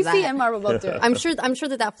flowchart for DC that. and Marvel both do it. I'm sure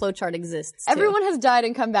that flowchart exists. Too. Everyone has died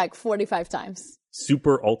and come back 45 times.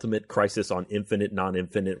 Super Ultimate Crisis on Infinite,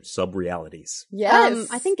 Non-Infinite Sub-Realities. Yes.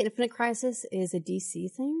 I think Infinite Crisis is a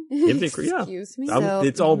DC thing. Infinite, yeah. Excuse me. So-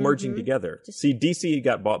 It's all merging together. See, DC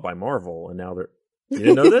got bought by Marvel, and now they're... You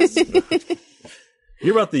didn't know this? You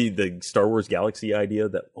hear about the Star Wars Galaxy idea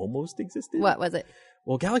that almost existed? What was it?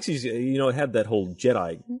 Well, Galaxies, it had that whole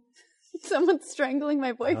Jedi. Someone's strangling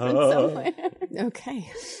my boyfriend Oh. somewhere.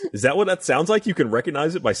 Okay. Is that what that sounds like? You can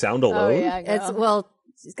recognize it by sound Oh, alone? yeah. It's Girl.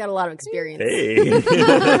 she's got a lot of experience. Hey.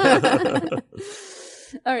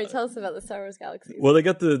 All right, tell us about the Star Wars galaxies. Well,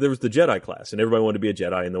 there was the Jedi class, and everybody wanted to be a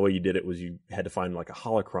Jedi, and the way you did it was you had to find like a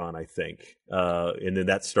holocron, I think, and then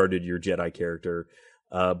that started your Jedi character.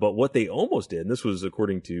 But what they almost did, and this was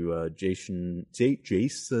according to Jason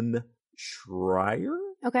Schreier,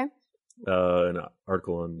 Okay. an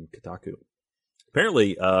article on Kotaku.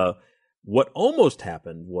 Apparently, what almost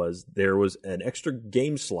happened was there was an extra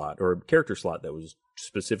game slot or character slot that was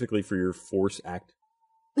specifically for your Force act.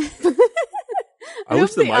 I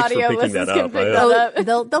wish the mics were picking that up.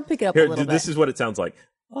 They'll pick it up a little bit. This is what it sounds like.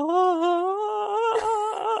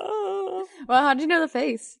 Well, how do you know the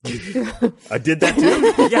face? I did that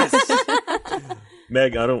too. Yes,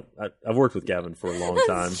 Meg. I've worked with Gavin for a long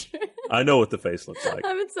time. I know what the face looks like.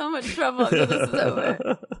 I'm in so much trouble after this is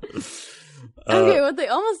over. Okay, what they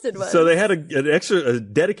almost did was... So they had a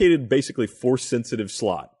dedicated, basically Force-sensitive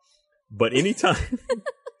slot. But anytime...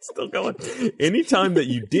 Still going. Anytime that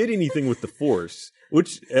you did anything with the Force,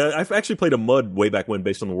 which I've actually played a MUD way back when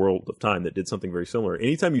based on the World of Time that did something very similar.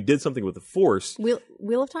 Anytime you did something with the Force... Wheel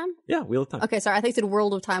of Time? Yeah, Wheel of Time. Okay, sorry. I think you said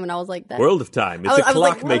World of Time, and I was like... World of Time. It's a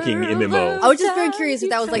clock-making MMO. I was just very curious if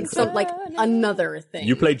that was like another thing.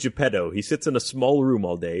 You play Geppetto. He sits in a small room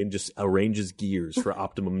all day and just arranges gears for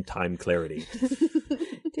optimum time clarity.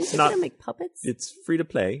 Did you make puppets? It's free to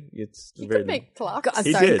play. It's You very could make clocks.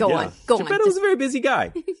 He Sorry, did, go yeah. on. Go on. Geppetto was a very busy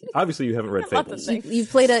guy. Obviously, you haven't read Fables. You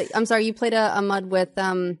played a MUD with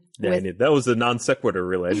That was a non sequitur,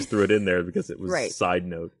 really. I just threw it in there because it was Right. a side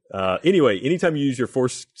note. Anyway, anytime you use your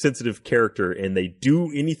Force-sensitive character and they do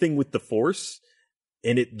anything with the Force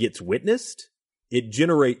and it gets witnessed, it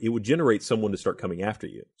would generate someone to start coming after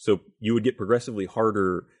you. So you would get progressively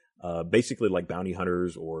harder, basically like bounty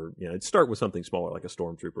hunters, or it'd start with something smaller like a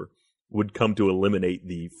stormtrooper, would come to eliminate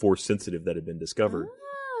the Force-sensitive that had been discovered.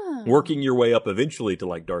 Working your way up eventually to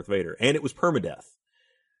like Darth Vader. And it was permadeath.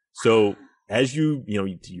 So as you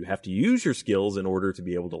have to use your skills in order to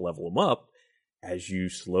be able to level them up. As you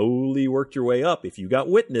slowly worked your way up, if you got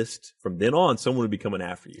witnessed, from then on, someone would be coming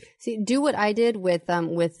after you. See, do what I did with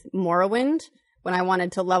Morrowind when I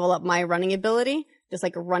wanted to level up my running ability. Just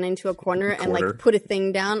like run into a corner and like put a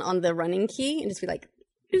thing down on the running key and just be like,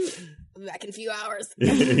 "I'll be back in a few hours."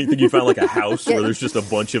 You think you found like a house where there's just a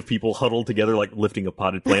bunch of people huddled together, like lifting a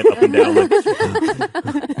potted plant up and down, like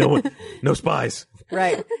no spies.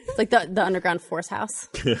 Right. It's like the underground Force house.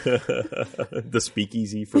 The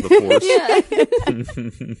speakeasy for the Force.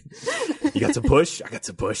 You got some push? I got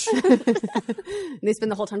some push. And they spend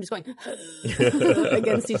the whole time just going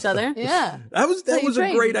against each other. Yeah. That was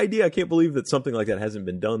a great idea. I can't believe that something like that hasn't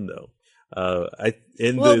been done though. From a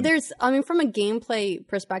gameplay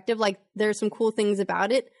perspective, like there's some cool things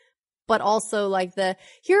about it, but also like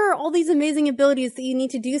here are all these amazing abilities that you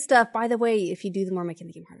need to do stuff. By the way, if you do them, we're making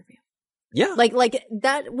the game harder for you. Yeah. Like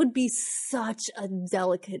that would be such a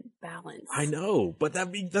delicate balance. I know, but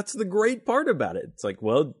that's the great part about it. It's like,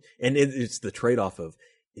 well, and it's the trade-off of,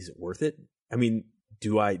 is it worth it? I mean,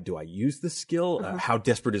 do I use the skill? How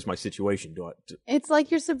desperate is my situation? It's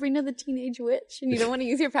like you're Sabrina the Teenage Witch, and you don't want to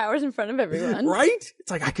use your powers in front of everyone, right?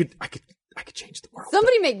 It's like I could change the world.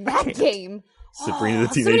 Somebody make that game. Sabrina the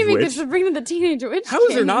Teenage Somebody make Witch. a Sabrina the Teenage Witch. How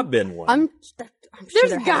has there not been one? I'm sure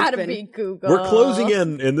There's gotta be Google. We're closing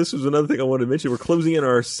in, and this was another thing I wanted to mention. We're closing in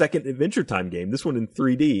our second Adventure Time game. This one in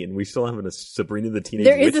 3D, and we still haven't a Sabrina the Teenage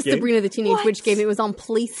Witch game. There is a Sabrina the Teenage Witch game. It was on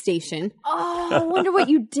PlayStation. Oh, I wonder what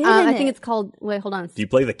you did. I think it's called. Wait, hold on. Do you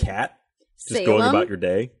play the cat? Just Salem? going about your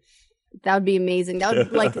day? That would be amazing. That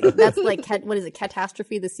would that's like what is it?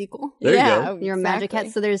 Catastrophe, the sequel. There you go. You're a magic cat.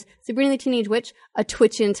 So there's Sabrina the Teenage Witch, A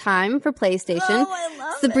Twitch in Time for PlayStation. Oh, I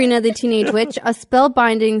love Sabrina the Teenage Witch, a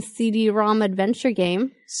spellbinding CD-ROM adventure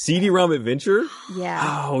game. CD-ROM adventure?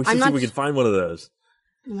 Yeah. Oh, we should see if we can find one of those.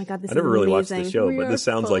 Oh my god, this I never is really amazing. watched the show, but this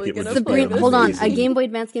sounds like it would just Sabrina, be hold on, amazing. a Game Boy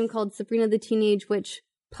Advance game called Sabrina the Teenage Witch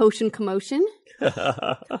Potion Commotion.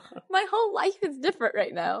 My whole life is different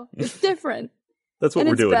right now. It's different. That's what And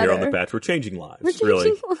we're it's doing here on better. the patch. We're changing lives, We're changing really.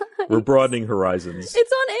 lives. We're broadening horizons.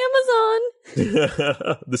 It's on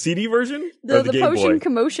Amazon. The CD version? The or the Game Potion Boy?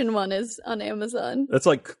 Commotion one is on Amazon. That's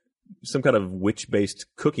like some kind of witch-based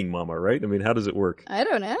cooking mama, right? I mean, how does it work? I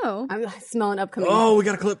don't know. I'm smelling upcoming. Oh, we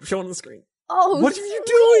got a clip showing on the screen. Oh, What are you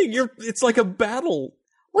doing? It's like a battle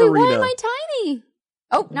Wait, arena. why am I tiny?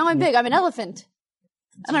 Oh, now I'm big. I'm an elephant.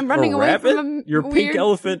 And I'm running A away rabbit? from a You're a weird pink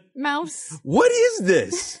elephant. mouse. What is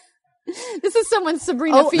this? This is someone's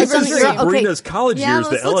Sabrina fever This is dream. Okay. Sabrina's college Yeah, years,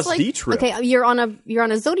 the this looks LSD like- trip. Okay, you're on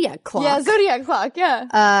a zodiac clock. Yeah, zodiac clock.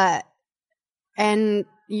 Yeah. And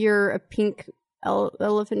you're a pink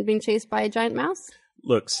elephant being chased by a giant mouse.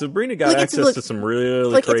 Look, Sabrina got access to some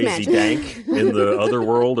really it's crazy magic. dank in the other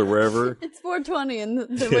world or wherever. It's 420 in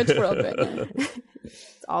the witch world right now.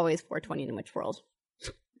 It's always 420 in which world?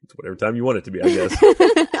 It's whatever time you want it to be, I guess. On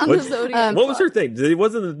the What- Zodiac What was her clock. thing? It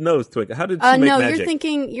wasn't the nose twinkle. How did she make No, magic?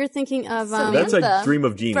 you're thinking of That's Samantha a dream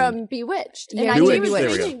of Genie. from Bewitched. Yeah, And I Bewitched, dreamed there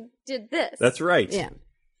we go. Sabrina did this. That's right. yeah,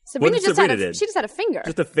 Sabrina What did just Sabrina had did? she just had a finger.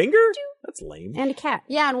 Just a finger? That's lame. and a cat.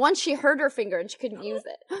 Yeah, and once she hurt her finger and she couldn't use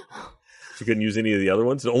it. She couldn't use any of the other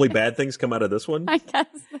ones. The only bad things come out of this one. I guess.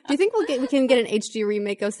 Do you think we can get an HD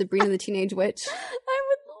remake of Sabrina the Teenage Witch? I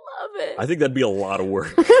would love it. I think that'd be a lot of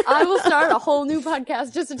work. I will start a whole new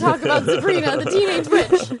podcast just to talk about Sabrina the Teenage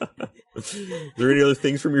Witch. Is there any other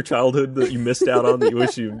things from your childhood that you missed out on that you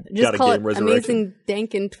wish you Just got a call game it resurrection? Amazing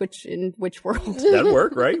Dank in Twitch in Witch World. That'd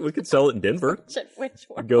work, right? We could sell it in Denver. Which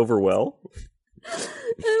one? It'd go over well. I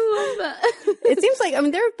love that. It seems like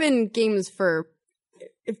there have been games for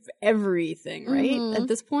everything, right? Mhm. At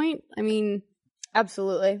this point,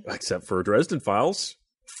 Absolutely. Except for Dresden Files.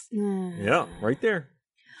 Yeah, right there.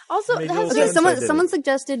 Also, Maybe has we'll Okay, Since I did someone it.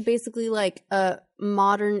 suggested basically like a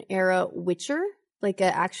modern era Witcher, like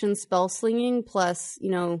a action spell slinging plus,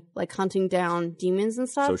 like hunting down demons and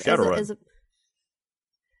stuff. So Shadowrun.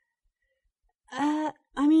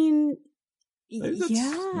 That's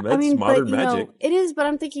modern but, magic. it is, but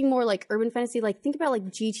I'm thinking more like urban fantasy. Like think about like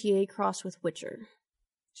GTA crossed with Witcher,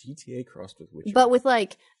 GTA crossed with Witcher. but with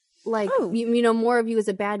like Oh. more of you as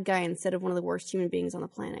a bad guy instead of one of the worst human beings on the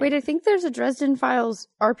planet. Wait, I think there's a Dresden Files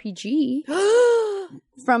RPG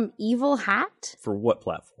from Evil Hat. For what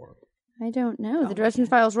platform? I don't know. The Dresden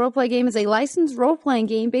Files roleplay game is a licensed role-playing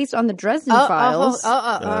game based on the Dresden Oh, Files.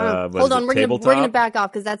 But hold is on, it we're gonna tabletop? back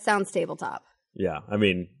off because that sounds tabletop. Yeah, I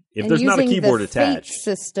mean, if And there's not a using keyboard the Fate attached,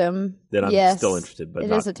 system, then I'm yes, still interested. But it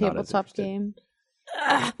not, is a not as tabletop interested. game.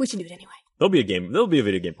 We should do it anyway. There'll be a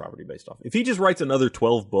video game property based off. If he just writes another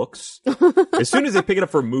 12 books, as soon as they pick it up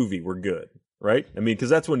for a movie, we're good, right? I mean, because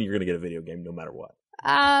that's when you're going to get a video game, no matter what.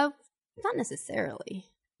 Not necessarily.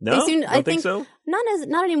 No, They soon- don't I think think- so.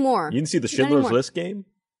 Not anymore. You didn't see the Not Schindler's anymore. List game,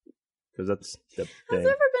 because that's the Has thing. there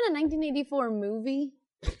ever been a 1984 movie?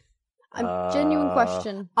 Genuine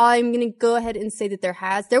question. I'm gonna go ahead and say that there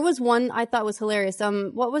has. There was one I thought was hilarious.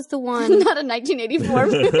 What was the one? Not a 1984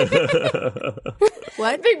 movie.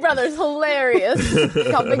 What? Big Brother's hilarious.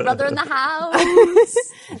 Called Big Brother in the House.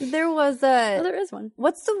 There was Oh, there is one.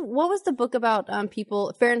 what was the book about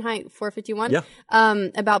people Fahrenheit 451? Yeah.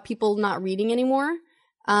 About people not reading anymore.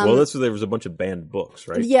 Well, there was a bunch of banned books,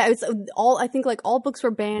 right? Yeah, it's all. I think like all books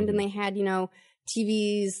were banned, Mm-hmm. and they had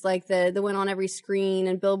TVs like that went on every screen,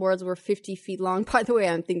 and billboards were 50 feet long. By the way,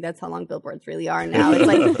 I think that's how long billboards really are now. It's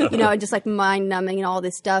like just like mind numbing and all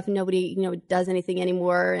this stuff. And nobody does anything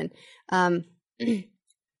anymore, and they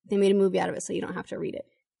made a movie out of it, so you don't have to read it.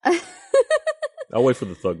 I'll wait for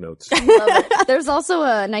the thug notes. Love it. There's also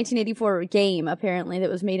a 1984 game apparently that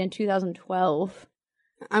was made in 2012.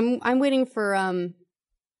 I'm waiting for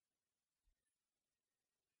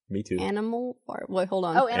Me too. Animal Farm. Wait, hold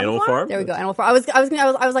on. Oh, Animal Farm? There we go. Animal Farm. I was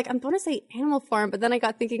like, I'm going to say Animal Farm, but then I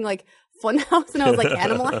got thinking like Funhouse, and I was like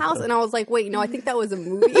Animal House, and I was like, wait, no, I think that was a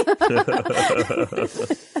movie.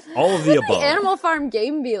 All of the The above. Animal Farm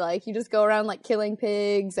game be like? You just go around like killing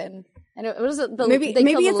pigs and it was maybe they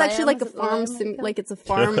kill it's the actually like a lambs, farm the lamb like it's a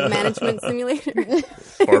farm management simulator.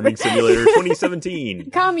 Farming Simulator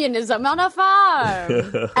 2017. Communism on a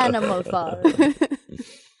farm. Animal Farm.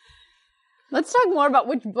 Let's talk more about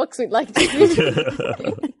which books we'd like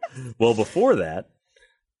to read. Well, before that,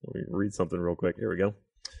 let me read something real quick. Here we go.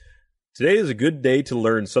 Today is a good day to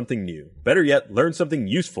learn something new. Better yet, learn something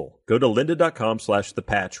useful. Go to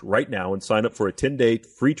lynda.com/thepatch right now and sign up for a 10-day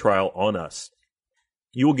free trial on us.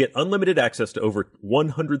 You will get unlimited access to over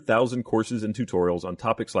 100,000 courses and tutorials on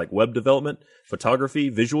topics like web development, photography,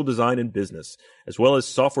 visual design, and business, as well as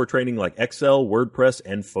software training like Excel, WordPress,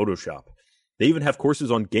 and Photoshop. They even have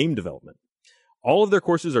courses on game development. All of their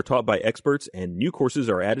courses are taught by experts, and new courses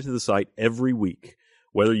are added to the site every week.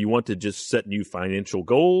 Whether you want to just set new financial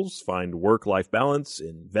goals, find work-life balance,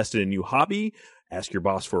 invest in a new hobby, ask your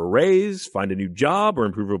boss for a raise, find a new job, or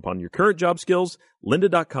improve upon your current job skills,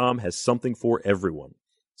 lynda.com has something for everyone.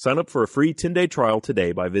 Sign up for a free 10-day trial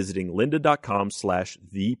today by visiting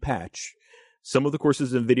lynda.com/thepatch. Some of the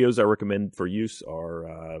courses and videos I recommend for use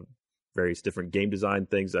are various different game design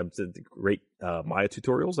things. I've said the great Maya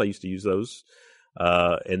tutorials. I used to use those.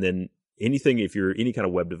 And then anything, if you're any kind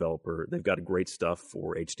of web developer, they've got great stuff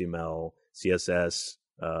for HTML, CSS,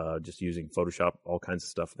 just using Photoshop, all kinds of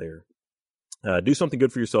stuff there. Do something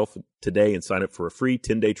good for yourself today and sign up for a free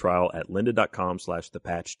 10-day trial at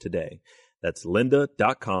lynda.com/thepatch today. That's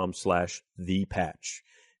lynda.com/thepatch.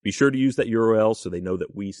 Be sure to use that URL so they know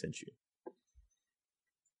that we sent you.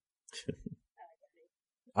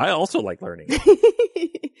 I also like learning.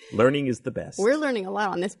 Learning is the best. We're learning a lot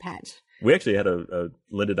on this patch. We actually had a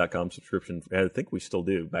lynda.com subscription. I think we still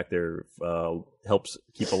do back there. Helps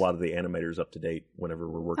keep a lot of the animators up to date whenever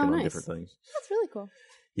we're working on different things. That's really cool.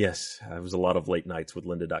 Yes, it was a lot of late nights with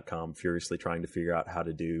lynda.com furiously trying to figure out how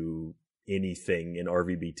to do anything in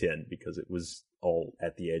RVB10 because it was all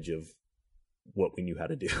at the edge of what we knew how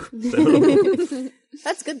to do. So.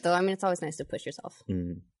 That's good, though. I mean, it's always nice to push yourself.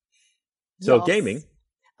 Mm-hmm. So Yes. gaming.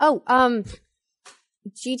 Oh,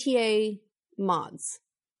 GTA mods.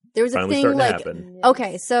 There was a Finally thing starting to like, happen.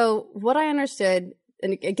 okay, so what I understood,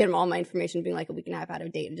 and again, all my information being like a week and a half out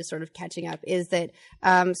of date and just sort of catching up, is that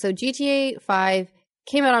so GTA 5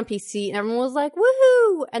 came out on PC and everyone was like,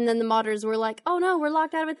 woohoo! And then the modders were like, oh no, we're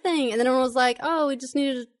locked out of a thing. And then everyone was like, oh, we just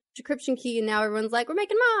needed a decryption key, and now everyone's like, we're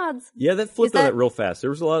making mods. Yeah, that flipped on that- that real fast. There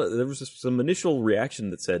was just some initial reaction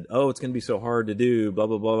that said, "Oh, it's going to be so hard to do," blah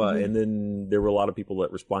blah blah, blah. And then there were a lot of people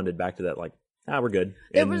that responded back to that like, "Ah, we're good."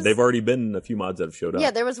 And they've already been a few mods that have showed up.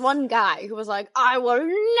 Yeah, there was one guy who was like, I will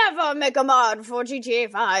never make a mod for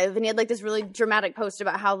GTA 5. And he had like this really dramatic post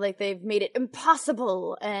about how like they've made it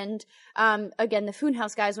impossible. And again, the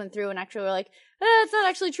Funhouse guys went through and actually were like, it's not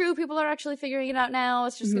actually true. People are actually figuring it out now.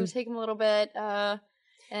 It's just going to take them a little bit.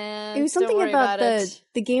 And It was don't something worry about it.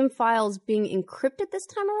 the game files being encrypted this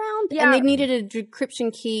time around, Yeah. and they needed a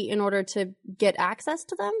decryption key in order to get access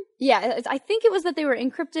to them. Yeah, I think it was that they were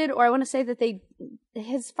encrypted, or I want to say that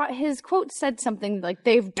his quote said something like,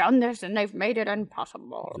 they've done this and they've made it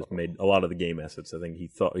impossible. Just made a lot of the game assets. I think he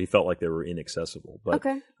felt like they were inaccessible. But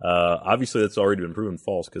Okay. obviously, that's already been proven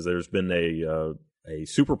false because there's been a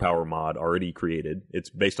superpower mod already created.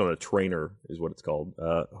 It's based on a trainer, is what it's called.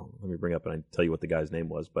 Let me bring up and I tell you what the guy's name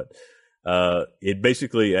was. But it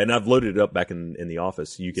basically, and I've loaded it up back in the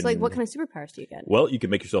office. You can So, like, what kind of superpowers do you get? Well, you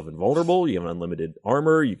can make yourself invulnerable. You have unlimited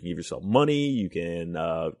armor. You can give yourself money. You can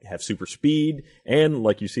have super speed, and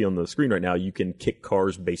like you see on the screen right now, you can kick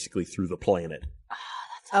cars basically through the planet.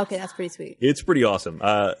 Okay, that's pretty sweet. It's pretty awesome.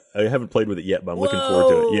 I haven't played with it yet, but I'm looking forward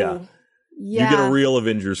to it. Yeah. Yeah. You get a real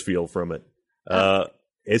Avengers feel from it.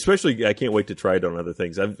 Especially, I can't wait to try it on other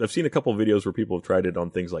things. I've seen a couple of videos where people have tried it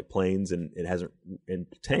on things like planes and it hasn't, and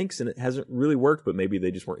tanks, and it hasn't really worked. But maybe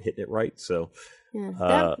they just weren't hitting it right. So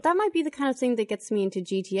Yeah. That might be the kind of thing that gets me into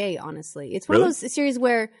GTA, honestly. It's one Really? of those series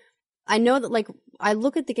where I know that, like, I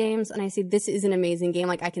look at the games and I say, this is an amazing game.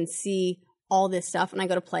 Like, I can see all this stuff, and I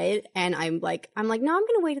go to play it, and I'm like, no, I'm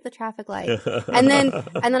going to wait at the traffic light. and then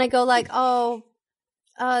I go like, oh,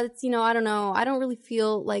 it's, I don't know. I don't really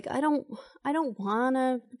feel like I don't want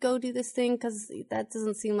to go do this thing because that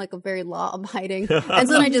doesn't seem like a very law abiding. And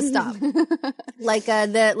so then I just stop.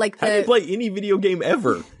 How do you play any video game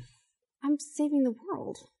ever? I'm saving the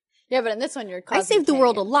world. Yeah, but in this one, you're I saved the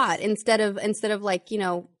world a lot instead of like,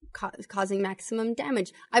 causing maximum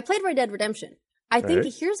damage. I played Red Dead Redemption. I think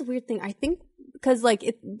here's a weird thing. I think because like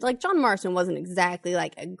John Marston wasn't exactly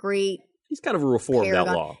like a great. He's kind of a reformed paragon.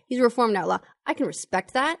 outlaw. He's a reformed outlaw. I can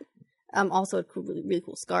respect that. Also, really, really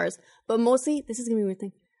cool scars. But mostly, this is gonna be a weird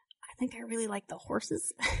thing. I think I really like the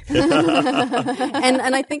horses,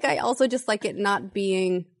 and I think I also just like it not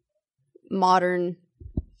being modern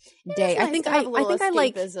day. I think I like.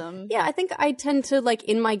 Yeah, I think I tend to like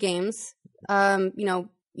in my games.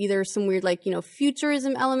 Either some weird like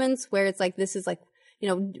futurism elements where it's like this is like.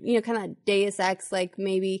 Kind of Deus Ex, like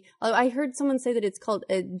maybe. I heard someone say that it's called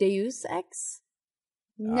a Deus Ex.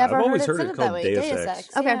 Never I've heard always it heard said it it that called way. Deus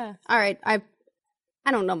Ex. Okay, Yeah. all right. I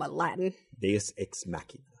don't know my Latin. Deus Ex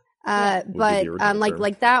Machina. But the original like term.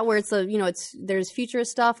 like that where it's there's futurist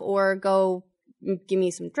stuff, or go give me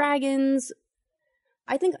some dragons.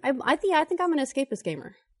 I think I'm an escapist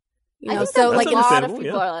gamer. I think so that like a lot of understandable,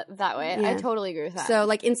 people are that way. I Yeah. totally agree with that. so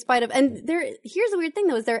like in spite of, and here's the weird thing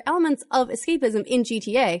though, is there are elements of escapism in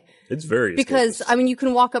GTA It's very because escapist. you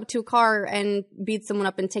can walk up to a car and beat someone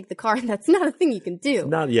up and take the car. That's not a thing you can do.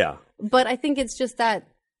 But I think it's just that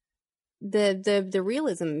the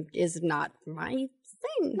realism is not my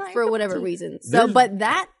thing Not for your whatever cup of tea. reason. So, There's- but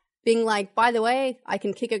that being like, by the way, I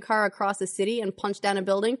can kick a car across a city and punch down a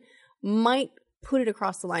building might put it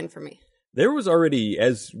across the line for me. There was already,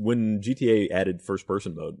 when GTA added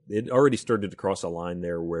first-person mode, it already started to cross a line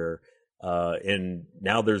there where, and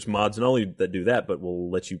now there's mods not only that do that, but will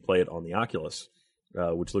let you play it on the Oculus,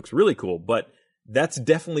 which looks really cool. But that's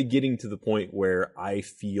definitely getting to the point where I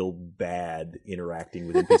feel bad interacting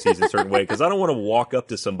with NPCs in a certain way, because I don't want to walk up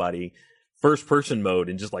to somebody first-person mode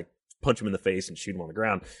and just like punch them in the face and shoot them on the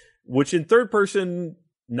ground, which in third-person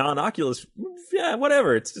non-Oculus, yeah,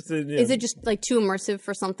 whatever. It's just Is it just like too immersive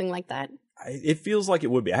for something like that? It feels like it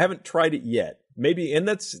would be. I haven't tried it yet, maybe, and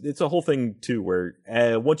it's a whole thing too, where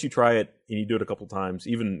once you try it and you do it a couple times,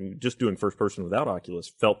 even just doing first person without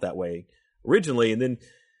Oculus felt that way originally, and then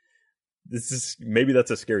maybe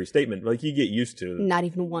that's a scary statement. Like you get used to. Not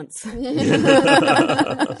even once. You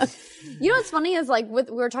know what's funny is like we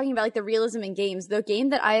were talking about like the realism in games. The game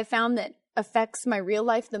that I have found that affects my real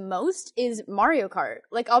life the most is Mario Kart.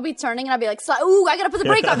 Like I'll be turning and I'll be like, ooh, I gotta put the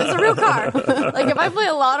brake on. This is a real car. Like if I play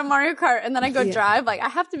a lot of Mario Kart and then I go drive, like I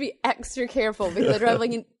have to be extra careful because I drive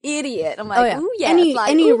like an idiot. I'm like, ooh, yeah.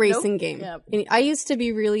 Any racing game. Yep. I used to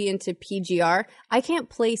be really into PGR. I can't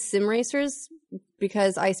play sim racers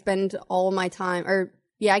because I spend all my time,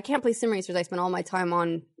 I can't play sim racers. I spend all my time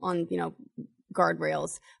on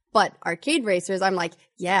guardrails. But arcade racers, I'm like,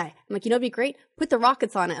 it'd be great. Put the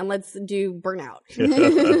rockets on it and let's do Burnout. and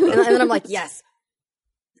then I'm like, yes.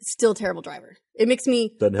 Still terrible driver. It makes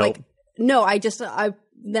me doesn't help. No,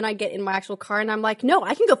 then I get in my actual car and I'm like, no,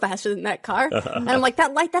 I can go faster than that car. And I'm like,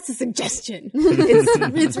 that's a suggestion.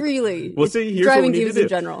 It's really here's driving what we need games to do. in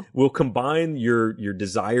general. We'll combine your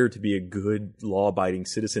desire to be a good law-abiding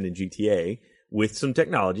citizen in GTA with some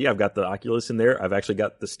technology. I've got the Oculus in there. I've actually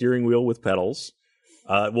got the steering wheel with pedals.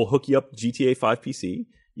 We'll hook you up GTA 5 PC.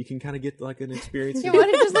 You can kind of get like an experience. You want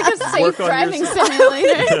it just like a safe driving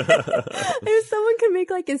simulator. If someone can make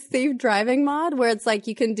like a safe driving mod where it's like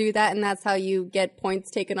you can do that and that's how you get points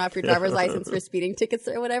taken off your driver's license for speeding tickets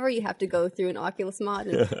or whatever, you have to go through an Oculus mod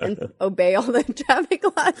and obey all the traffic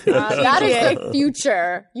laws. That is the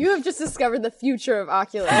future. You have just discovered the future of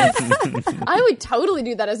Oculus. I would totally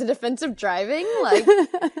do that as a defensive driving, like, and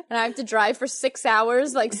I have to drive for 6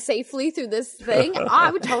 hours like safely through this thing.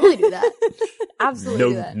 I would totally do that. Absolutely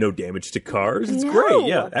do that. No damage to cars. It's great.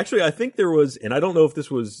 Yeah. Actually, I think there was, and I don't know if this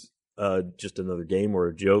was just another game or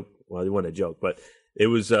a joke. Well, it wasn't a joke, but it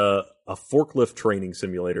was a forklift training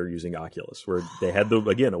simulator using Oculus where they had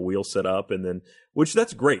a wheel set up and then, which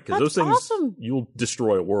that's great because those things, awesome. You'll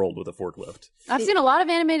destroy a world with a forklift. I've seen a lot of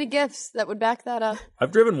animated GIFs that would back that up.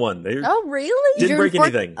 I've driven one. Oh, really? Didn't break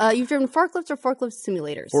anything. You've driven forklifts or forklift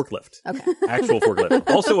simulators? Forklift. Okay. Actual forklift.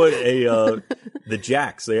 Also, the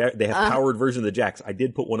jacks. They have powered version of the jacks. I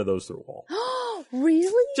did put one of those through a wall.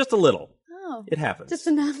 Really? Just a little. Oh. It happens. Just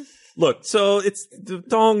enough. Look, so it's the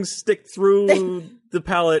tongs stick through the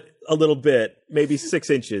pallet a little bit, maybe 6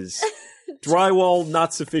 inches. Drywall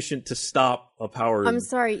not sufficient to stop a power. I'm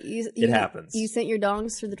sorry. It happens. You sent your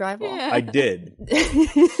dongs through the drywall? Yeah. I did.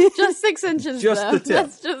 Just 6 inches. Just though. the tip.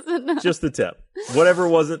 That's just enough. Just the tip. Whatever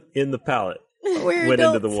wasn't in the pallet We're went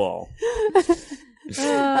adults. into the wall. This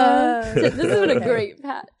has been a great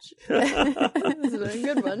patch. This has been a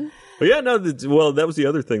good one. But yeah, no. That was the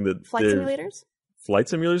other thing that Flight simulators? Flight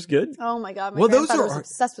simulator's good. Oh my god, my Well, those grandfather was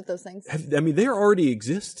obsessed with those things. There already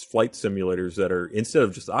exists flight simulators that are, instead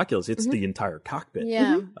of just Oculus, it's the entire cockpit.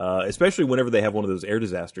 Yeah. Especially whenever they have one of those air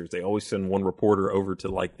disasters, they always send one reporter over to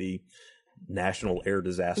like the National Air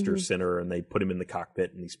Disaster Center, and they put him in the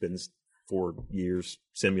cockpit, and he spends 4 years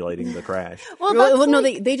simulating the crash. No,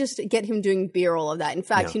 they just get him doing B-roll of that. In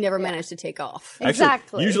fact, he never managed to take off. Exactly.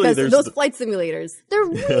 Actually, usually Because there's those flight simulators. They're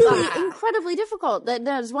really incredibly difficult.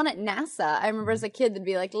 There's one at NASA. I remember as a kid, they'd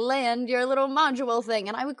be like, land your little module thing,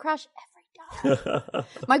 and I would crash every time.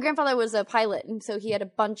 My grandfather was a pilot, and so he had he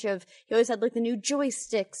always had like the new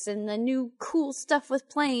joysticks and the new cool stuff with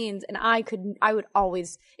planes, and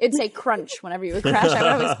it'd say crunch whenever you would crash.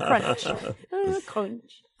 I would always crunch.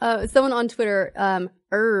 Crunch. Someone on Twitter,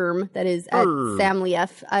 that is at Family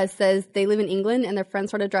F, says they live in England and their friends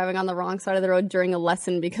started driving on the wrong side of the road during a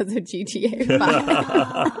lesson because of GTA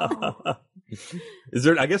 5.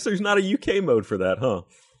 I guess there's not a UK mode for that, huh?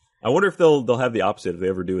 I wonder if they'll have the opposite if they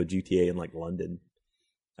ever do a GTA in like London.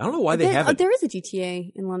 I don't know why they haven't. There is a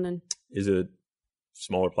GTA in London. Is it a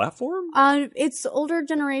smaller platform? It's older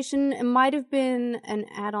generation. It might have been an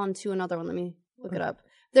add-on to another one. Let me look it up.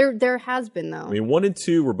 There has been, though. I mean, 1 and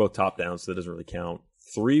 2 were both top-down, so that doesn't really count.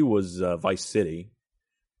 3 was Vice City.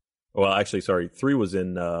 Well, actually, sorry. 3 was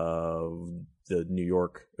in the New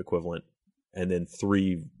York equivalent. And then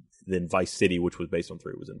then Vice City, which was based on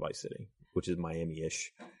 3, was in Vice City, which is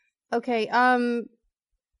Miami-ish. Okay, and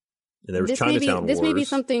there was Chinatown Wars. This may be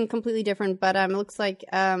something completely different, but it looks like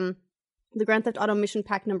the Grand Theft Auto Mission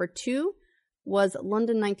Pack number 2 was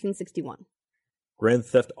London 1961. Grand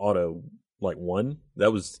Theft Auto... Like 1,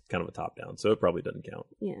 that was kind of a top-down, so it probably doesn't count.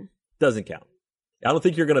 Yeah. Doesn't count. I don't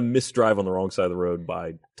think you're going to misdrive on the wrong side of the road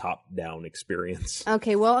by top-down experience.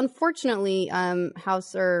 Okay, well, unfortunately, Dan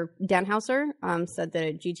Houser said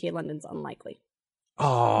that GTA London's unlikely.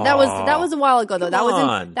 Oh, that was a while ago, though.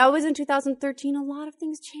 Come That was in 2013. A lot of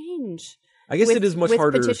things change. I guess it is much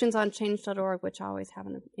harder. With petitions on change.org, which always have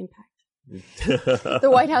an impact. The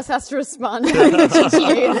White House has to respond to the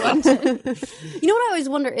GTA in London. You know what I always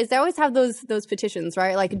wonder is they always have those petitions,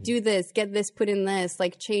 right? Like, do this, get this, put in this,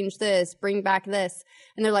 like, change this, bring back this.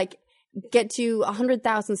 And they're like, get to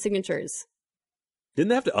 100,000 signatures. Didn't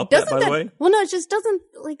they have to up that, by the way? Well, no, it just doesn't,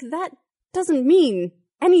 like, that doesn't mean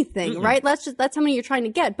anything, right? That's how many you're trying to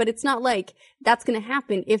get, but it's not like that's going to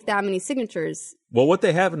happen if that many signatures. Well, what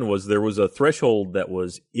they happened was there was a threshold that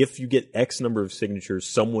was if you get X number of signatures,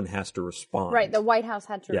 someone has to respond. Right, the White House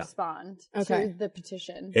had to Yeah. respond Okay. to the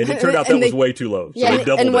petition. And it turned out that And was they- way too low. So Yeah, they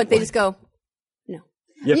doubled And it. what, they just go, no.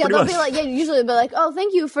 Yeah, Yeah, pretty they'll much. be like, yeah, usually they'll be like, oh,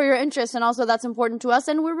 thank you for your interest, and also that's important to us,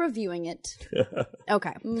 and we're reviewing it.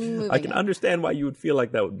 Okay. Moving I can on. understand why you would feel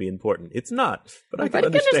like that would be important. It's not, but I But can I can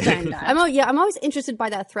understand. understand that. I'm always interested by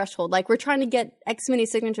that threshold. Like, we're trying to get X many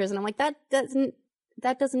signatures, and I'm like, that doesn't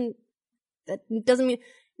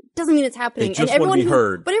mean it's happening. They just and want to be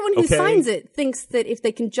heard. But everyone who Okay? signs it thinks that if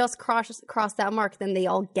they can just cross that mark, then they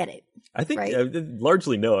all get it. I think Right.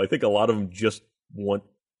 largely no. I think a lot of them just want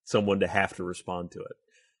someone to have to respond to it.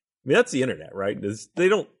 I mean, that's the internet, right? They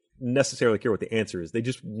don't necessarily care what the answer is. They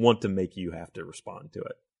just want to make you have to respond to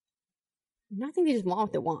it. And I think they just want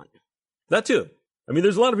what they want. That too. I mean,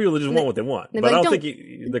 there's a lot of people that just want what they want. They But I don't don't-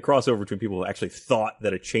 think the crossover between people who actually thought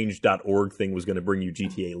that a change.org thing was going to bring you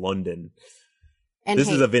GTA London. And This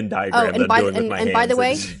hey- is a Venn diagram that and I'm by, doing and, with my and hands. by the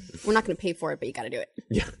way, It's- we're not going to pay for it, but you got to do it.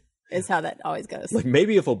 yeah. Is how that always goes. Like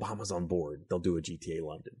maybe if Obama's on board, they'll do a GTA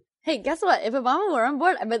London. Hey, guess what? If Obama were on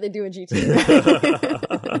board, I bet they'd do a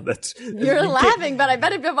GTA. That's You're you can't- laughing, but I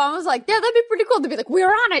bet if Obama was like, yeah, that'd be pretty cool to be like, we're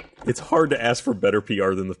on it. It's hard to ask for better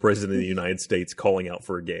PR than the president of the United States calling out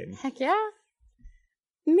for a game. Heck yeah.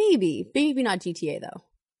 Maybe not GTA though.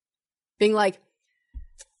 Being like,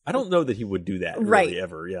 I don't know that he would do that really Right.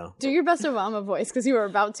 ever. Yeah. Do your best Obama voice, because you were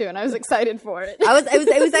about to, and I was excited for it. I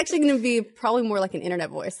was actually going to be probably more like an internet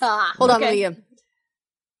voice. Ah, Hold on, okay. let me.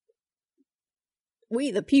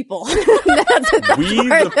 We the people. That's We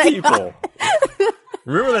part the that I people.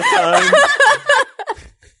 Remember that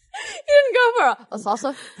You didn't go for a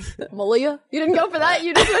salsa? Malia? You didn't go for that?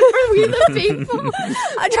 You just went for we the people?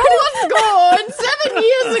 I tried Let's go! 7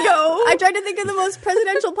 years ago! I tried to think of the most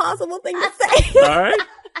presidential possible thing to say. time? All right.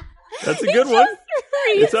 That's a good one.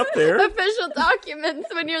 It's up there. Official documents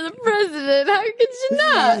when you're the president. How could you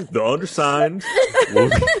not? The undersigned.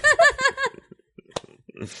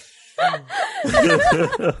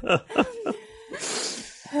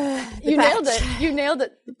 You nailed it. You nailed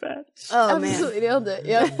it. Oh man. Absolutely nailed it.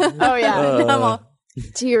 Yeah. Oh yeah. I'm all-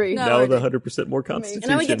 Teary. No. Now we're the good. 100% more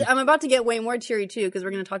Constitution. and I'm about to get way more teary too because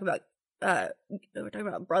we're going to talk about we're talking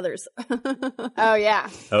about brothers. Oh yeah.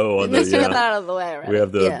 Oh, on Let's the, get that yeah. out of the way already. We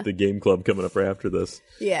have Yeah. the game club coming up right after this.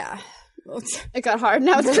 Yeah. It got hard.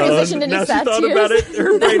 Now it's transitioned now into she sad thought tears. about it.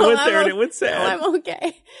 Her brain No, went I'm there and okay. it went sad. I'm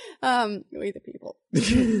okay. We the people.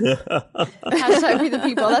 Hashtag we the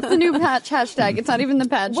people. That's the new patch hashtag. It's not even the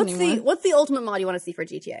patch anymore. What's the ultimate mod you want to see for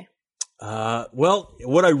GTA? Well,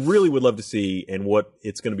 what I really would love to see, and what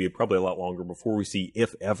it's going to be probably a lot longer before we see,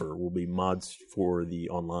 if ever, will be mods for the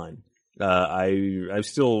online. I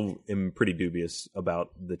still am pretty dubious about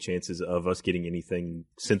the chances of us getting anything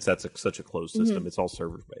since that's such a closed system. It's all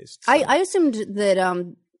server based. I assumed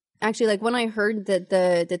that actually like when I heard that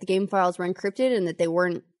the game files were encrypted and that they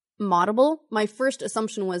weren't moddable, my first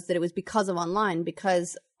assumption was that it was because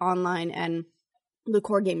online and the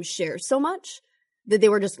core games share so much that they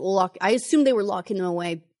were just locked. I assumed they were locking them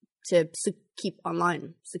away to keep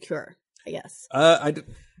online secure, I guess.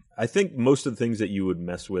 I think most of the things that you would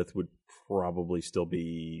mess with would probably still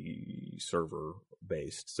be server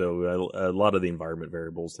based. So a lot of the environment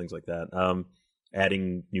variables, things like that.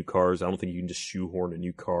 Adding new cars, I don't think you can just shoehorn a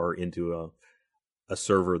new car into a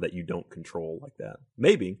server that you don't control like that.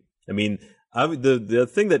 Maybe. I mean, the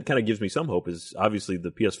thing that kind of gives me some hope is obviously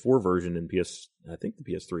the PS4 version and I think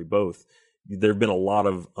the PS3 both. There have been a lot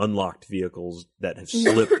of unlocked vehicles that have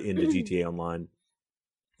slipped into GTA Online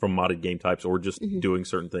from modded game types or just doing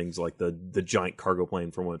certain things like the giant cargo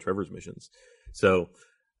plane from one of Trevor's missions. So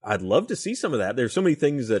I'd love to see some of that. There's so many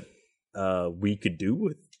things that we could do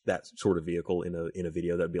with that sort of vehicle in a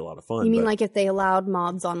video. That'd be a lot of fun. You mean like if they allowed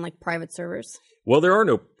mods on like private servers? Well, there are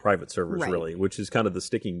no private servers Right. really, which is kind of the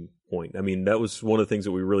sticking point. I mean, that was one of the things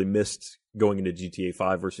that we really missed going into GTA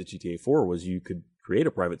 5 versus GTA 4 was you could create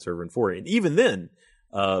a private server in 4. And even then,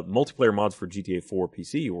 multiplayer mods for GTA 4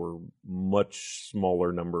 PC were much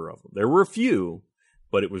smaller number of them. There were a few,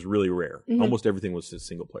 but it was really rare. Almost everything was a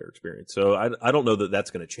single player experience. So I don't know that that's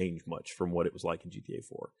going to change much from what it was like in GTA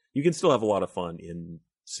 4. You can still have a lot of fun in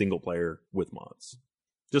single player with mods,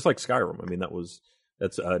 just like Skyrim. I mean,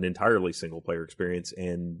 that's an entirely single player experience,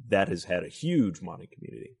 and that has had a huge modding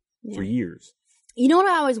community. for years. You know what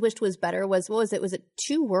I always wished was better was, what was it? Was it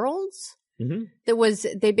Two Worlds?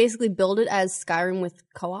 Mm-hmm. They basically built it as Skyrim with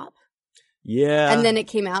co-op. Yeah. And then it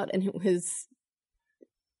came out and it was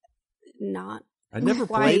not I never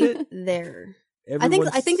quite played it. there. Everyone's...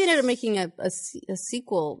 I think they ended up making a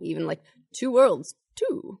sequel, even like Two Worlds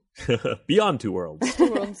 2. Beyond Two Worlds.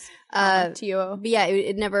 Two Worlds. But yeah,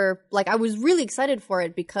 it never, like, I was really excited for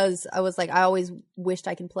it because I was like, I always wished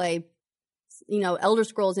I could play, Elder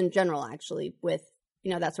Scrolls in general, actually, with,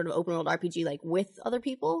 that sort of open world RPG, like, with other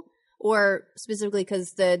people, or specifically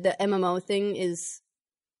because the MMO thing is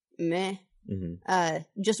meh. Mm-hmm.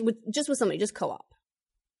 Just with somebody, just co-op.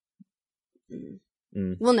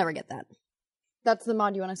 We'll never get that. That's the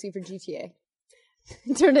mod you want to see for GTA.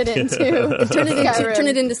 Turn it into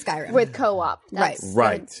Skyrim with co-op.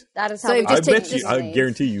 Right. That is how. So I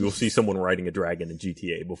guarantee you will see someone riding a dragon in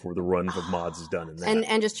GTA before the run of mods is done in that.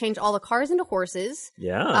 And just change all the cars into horses.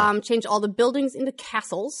 Yeah. Change all the buildings into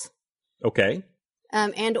castles. Okay.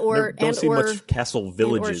 Don't see much castle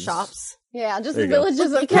villages or shops. Yeah, just There you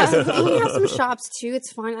villages of You castles. can have some shops too.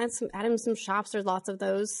 It's fine. Add in some shops. There's lots of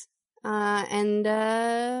those. And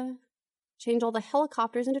change all the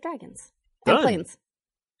helicopters into dragons and Done. planes.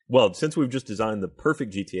 Well, since we've just designed the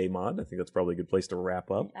perfect GTA mod, I think that's probably a good place to wrap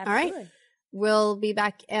up. All right. We'll be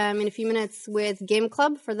back in a few minutes with Game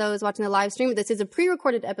Club for those watching the live stream. This is a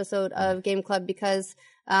pre-recorded episode of Game Club because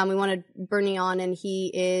we wanted Bernie on, and he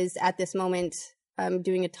is at this moment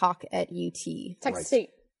doing a talk at UT.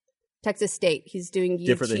 Texas State. He's doing UT.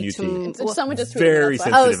 Different than UT. Someone just very tweeted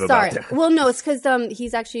sensitive sorry. about that. Well, no, it's because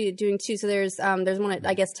he's actually doing two. So there's one at,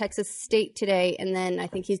 I guess, Texas State today, and then I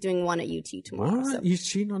think he's doing one at UT tomorrow. What? So. He's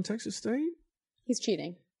cheating on Texas State? He's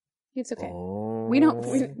cheating. It's okay. Oh. We don't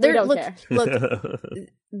care. Look,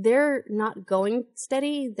 they're not going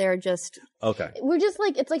steady. They're just Okay. We're just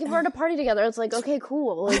like, it's like if we're at a party together, it's like, okay,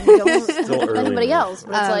 cool. Like, we don't Still have early anybody in the else.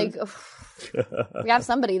 But it's like, we have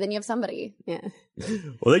somebody, then you have somebody. yeah.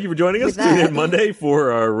 Well, thank you for joining us. With that- Tune in Monday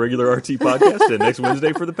for our regular RT podcast and next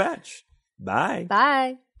Wednesday for the patch. Bye.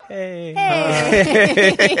 Bye. Hey.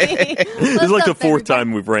 This is like the fourth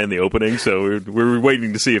time we've ran the opening, so we're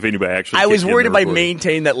waiting to see if anybody actually. I was kicked in worried the if I recording.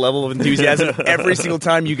 maintained that level of enthusiasm every single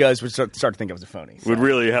time, you guys would start to think I was a phony. So. Would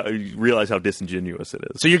really realize how disingenuous it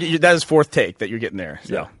is. So that is fourth take that you're getting there.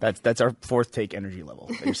 So Yeah. that's our fourth take energy level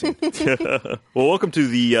that you're seeing. Well, welcome to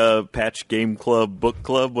the Patch Game Club Book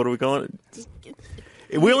Club. What do we call it?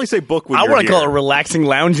 We only say book when I you're want to call it here. a relaxing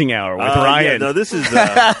lounging hour with Yeah, Ryan. no, this is we only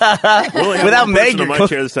have Without one person Meg, on my you're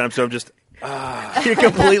chair this time, so I'm just You're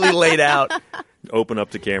completely laid out. open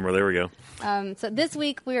up the camera. There we go. So this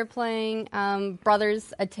week we are playing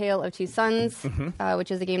Brothers: A Tale of Two Sons,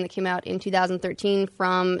 which is a game that came out in 2013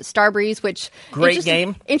 from Starbreeze. Which Great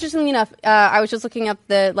game. Interestingly enough, I was just looking up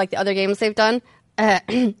the other games they've done.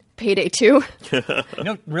 Payday 2.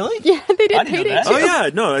 No, really? Yeah, they did I didn't know Payday that. 2. Oh yeah,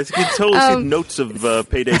 no, I can totally see notes of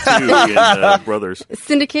Payday 2 in Brothers.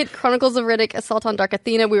 Syndicate, Chronicles of Riddick, Assault on Dark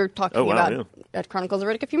Athena. We were talking about at Chronicles of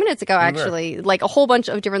Riddick a few minutes ago, actually. Like a whole bunch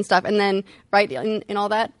of different stuff. And then, right in all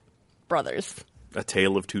that, Brothers. A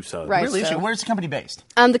Tale of Two Sons. Right. Really? So- Where's the company based?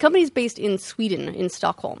 The company's based in Sweden, in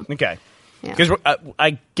Stockholm. Okay. Yeah. Because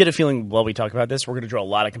I get a feeling while we talk about this, we're going to draw a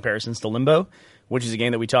lot of comparisons to Limbo, which is a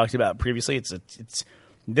game that we talked about previously.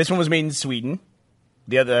 This one was made in Sweden.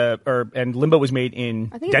 And Limbo was made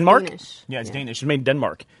in I think Denmark. It's Danish. Yeah, it's Danish. It's made in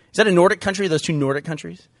Denmark. Is that a Nordic country? Those two Nordic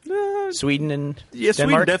countries? Sweden and Yeah, Sweden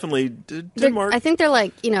Denmark? definitely. Denmark. I think they're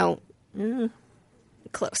like,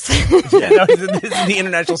 close. Yeah, no, this is the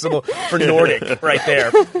international symbol for Nordic right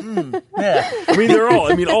there. Yeah.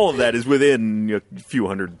 I mean, all of that is within a few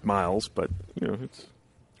hundred miles, but it's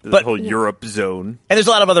the whole Europe zone. And there's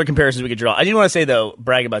a lot of other comparisons we could draw. I do want to say, though,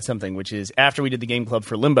 brag about something, which is after we did the game club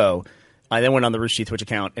for Limbo, I then went on the Rooster Teeth Twitch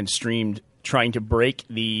account and streamed trying to break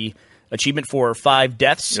the achievement for 5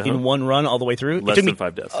 deaths in one run all the way through. Less than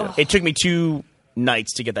 5 deaths. Yeah. It took me 2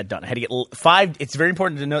 nights to get that done. I had to get 5. It's very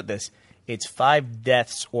important to note this. It's 5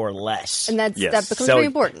 deaths or less. And that becomes So very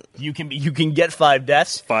important. You can get 5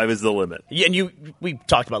 deaths. 5 is the limit. Yeah, and we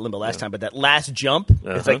talked about Limbo last time, but that last jump,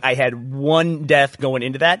 it's like I had 1 death going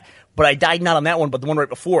into that, but I died not on that one, but the one right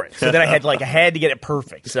before it. So then I had to get it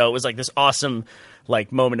perfect. So it was like this awesome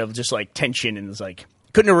moment of just like tension, and it was like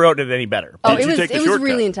couldn't have wrote it any better. Oh, Did you it take the was shortcut?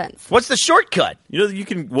 really intense. What's the shortcut? You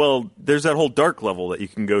can. Well, there's that whole dark level that you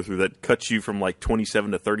can go through that cuts you from like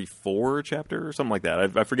 27 to 34 a chapter or something like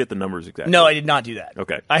that. I forget the numbers exactly. No, I did not do that.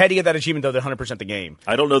 Okay. I had to get that achievement though, the 100% the game.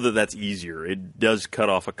 I don't know that that's easier. It does cut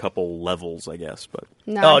off a couple levels, I guess. But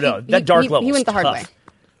That dark level. He went the hard way.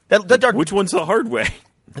 That dark. which one's the hard way?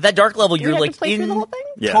 That dark level, You you're have like to play in. through the whole thing?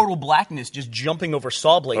 Yeah. total blackness, just jumping over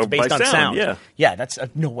saw blades Or based by on sound. yeah. That's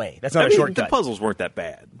no way. That's not I a mean, shortcut. the puzzles weren't that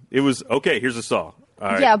bad. It was, okay, here's a saw. All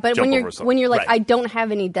right, yeah, but jump when over you're a saw. when you're like, Right. I don't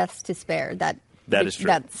have any deaths to spare. That is true.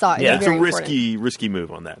 That saw is Yeah. It's very a important. risky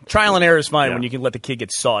move on that. Trial and error is fine Yeah. when you can let the kid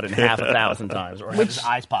get sawed in half 1,000 times or have his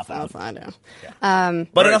eyes pop out. That's what I know. But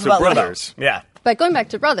All right, enough so about Brothers. Limbo. Yeah. But going back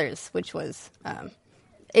to Brothers, which was,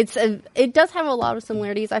 it does have a lot of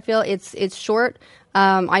similarities. I feel it's short.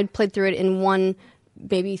 I played through it in one,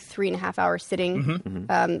 maybe 3.5 hour sitting.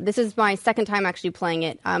 This is my second time actually playing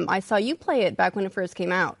it. I saw you play it back when it first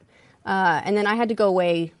came out, and then I had to go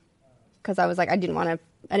away because I was like, I didn't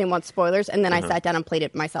want spoilers, and then I sat down and played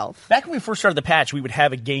it myself. Back when we first started the patch, we would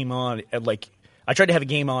have a game on I tried to have a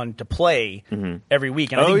game on to play every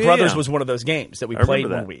week, and I think Brothers was one of those games that we played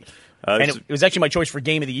remember one that. week. And it was actually my choice for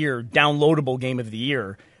Game of the Year, downloadable Game of the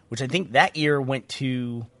Year, which I think that year went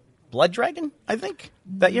to Blood Dragon, I think,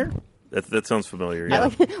 that year. That sounds familiar. Yeah.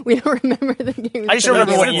 We don't remember the game. I just don't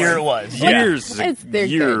remember what year it was. They're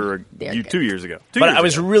Good. good. 2 years ago. But I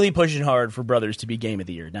was really pushing hard for Brothers to be Game of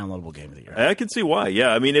the Year, downloadable Game of the Year. I can see why. Yeah,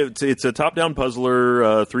 I mean it's a top-down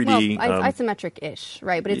puzzler, 3D. Well, isometric-ish,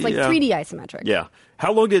 right? But it's like yeah. 3D isometric. Yeah.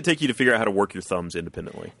 How long did it take you to figure out how to work your thumbs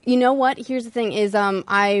independently? You know what? Here's the thing: is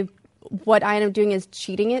what I end up doing is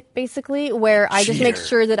cheating it, basically, where I just make Cheater.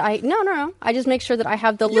 sure that no. I just make sure that I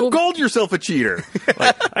have the You little. called yourself a cheater.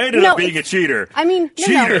 Like, I ended No, up being a cheater. I mean, no.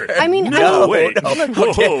 cheater. I mean, no, wait. How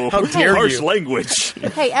dare harsh you. language.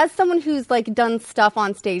 Hey, as someone who's like done stuff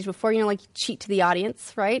on stage before, like cheat to the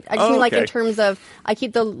audience, right? I just mean like in okay. terms of I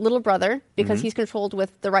keep the little brother because he's controlled with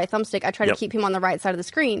the right thumbstick. I try to Yep. keep him on the right side of the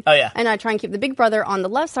screen. Oh, yeah. And I try and keep the big brother on the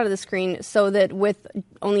left side of the screen so that with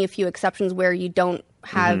only a few exceptions where you don't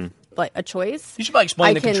have like a choice. You should probably explain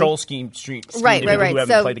I the can- control scheme to Right. people who haven't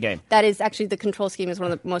So played the game. that is actually the control scheme is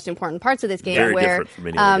one of the most important parts of this game, Very where different from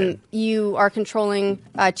any other game. you are controlling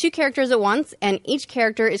two characters at once, and each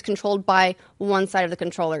character is controlled by one side of the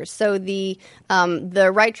controller. So the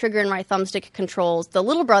right trigger and right thumbstick controls the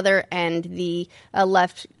little brother, and the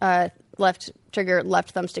left trigger,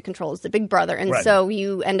 left thumbstick controls the big brother. And Right. so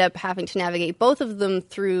you end up having to navigate both of them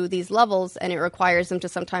through these levels, and it requires them to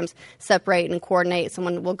sometimes separate and coordinate.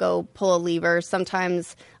 Someone will go pull a lever.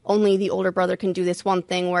 Sometimes only the older brother can do this one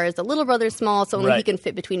thing, whereas the little brother is small, so only he Right. can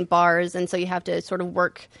fit between bars. And so you have to sort of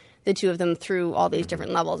work the two of them through all these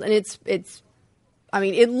different levels. And it's I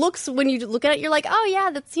mean, it looks, when you look at it, you're like, oh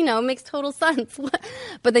yeah, that's, it makes total sense.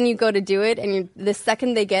 But then you go to do it, and the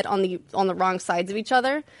second they get on the wrong sides of each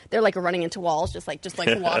other, they're like running into walls, just like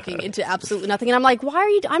walking into absolutely nothing. And I'm like, why are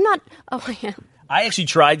you? I'm not. Oh, I am. I actually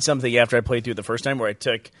tried something after I played through it the first time where I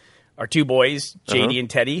took our two boys, JD and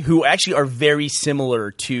Teddy, who actually are very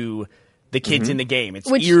similar to the kids in the game. It's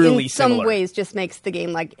Which eerily in some similar. ways just makes the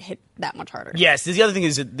game like hit that much harder. Yes, the other thing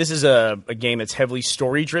is that this is a game that's heavily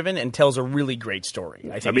story driven and tells a really great story.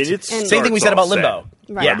 I think I mean, it's it's same thing we said about sad. Limbo.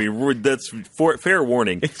 Right. Yeah, I mean, that's fair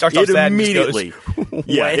warning. It starts off sad and just immediately. goes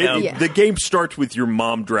yeah, Yeah. the game starts with your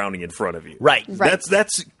mom drowning in front of you. right. Right.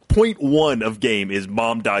 That's point one of game is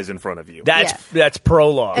mom dies in front of you. That's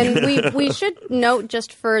prologue. And we should note,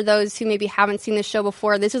 just for those who maybe haven't seen this show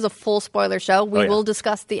before, this is a full spoiler show. We Oh, yeah. will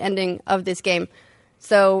discuss the ending of this game.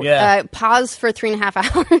 So Yeah. pause for 3.5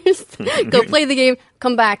 hours. Go play the game.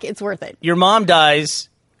 Come back. It's worth it. Your mom dies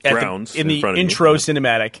Drowns in in the front of you. intro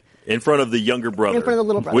cinematic. In front of the younger brother. In front of the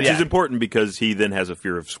little brother. Which Yeah. is important because he then has a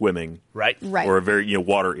fear of swimming. Right. Right. Or very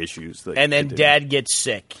water issues. That And then continue. dad gets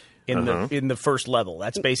sick in the first level.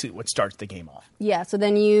 That's basically what starts the game off. Yeah. So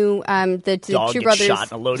then you, the Dog two gets brothers,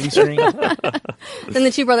 shot in a loading screen. then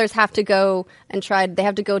the two brothers have to go and try. They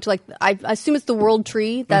have to go to I assume it's the World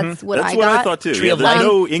Tree. That's what That's I what got. I thought too. Tree Yeah, of there's life.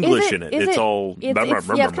 no Is English in it. is It's all. yeah, it's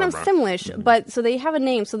kind of Simlish. But so they have a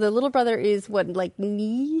name. So the little brother is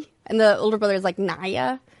Ni, and the older brother is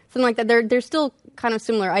Naya, something like that. They're still kind of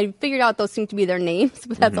similar. I figured out those seem to be their names,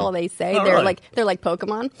 but that's all they say. Oh, they're really? like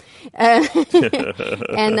Pokemon, and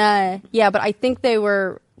yeah. But I think they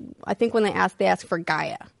were. I think when they asked for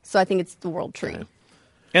Gaia. So I think it's the World Tree. And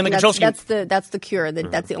the And control scheme. that's the cure.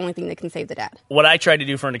 That's the only thing that can save the dad. What I tried to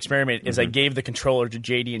do for an experiment is I gave the controller to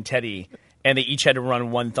JD and Teddy, and they each had to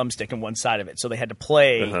run one thumbstick on one side of it. So they had to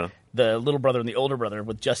play the little brother and the older brother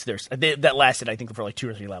with just theirs. That lasted, I think, for like 2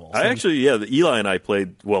 or 3 levels. Eli and I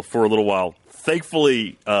played, for a little while.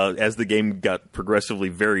 Thankfully, as the game got progressively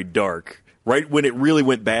very dark, right when it really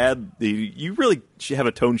went bad, you really should have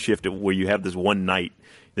a tone shift where you have this one night,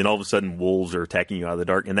 then all of a sudden wolves are attacking you out of the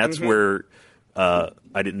dark. And that's where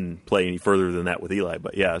I didn't play any further than that with Eli.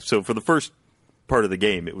 But yeah, so for the first part of the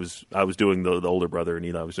game, I was doing the older brother and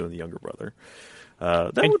Eli was doing the younger brother.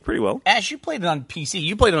 That went pretty well. Ash, you played it on PC.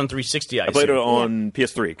 You played it on 360, I played it on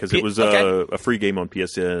PS3 because it was a free game on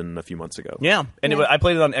PSN a few months ago. Yeah, and I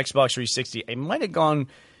played it on Xbox 360. It might have gone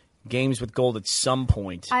games with gold at some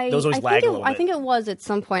point. Those always lag a little bit. I think it was at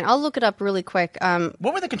some point. I'll look it up really quick.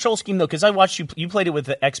 What were the control scheme, though? Because I watched you played it with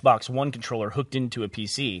the Xbox One controller hooked into a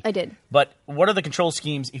PC. I did. But what are the control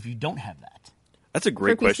schemes if you don't have that? That's a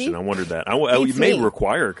great For PC? question. I wondered that. It may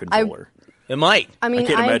require a controller. It might. I mean, I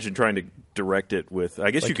can't imagine trying to direct it with.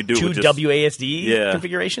 I guess you could do it with two just WASD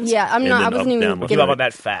configurations. Yeah, I'm not. I then wasn't up, even. down, left, Give Gonna, up on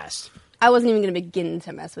that fast. I wasn't even going to begin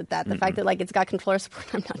to mess with that. The fact that it's got controller support,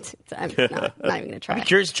 I'm not even going to try. I'm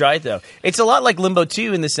curious to try it, though. It's a lot like Limbo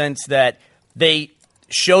 2 in the sense that they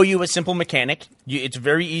show you a simple mechanic. It's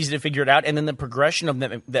very easy to figure it out, and then the progression of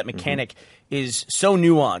that mechanic is so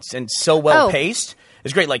nuanced and so well paced.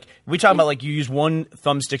 It's great. Like we talk about, like you use one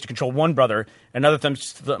thumbstick to control one brother, another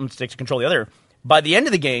thumbstick to control the other. By the end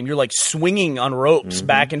of the game, you're like swinging on ropes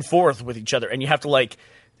back and forth with each other, and you have to like.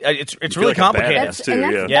 It's really like complicated.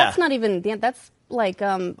 That's not even. That's like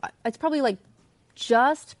it's probably like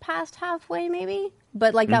just past halfway, maybe.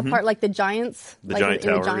 But like that part, like the giants, the like giant in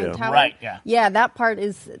tower, the giant tower, right? Yeah, yeah. That part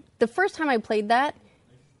is the first time I played that.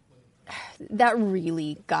 That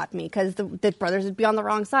really got me because the brothers would be on the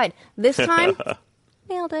wrong side. This time,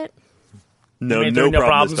 nailed it. No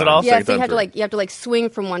problems at all? Yeah, so you have to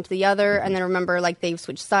swing from one to the other, and then remember they've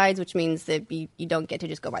switched sides, which means that you don't get to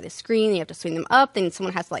just go by the screen. You have to swing them up. Then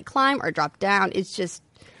someone has to climb or drop down. It's just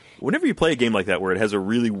whenever you play a game like that where it has a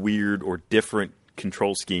really weird or different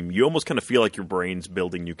control scheme, you almost kind of feel like your brain's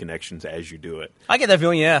building new connections as you do it. I get that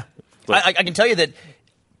feeling. Yeah, I can tell you that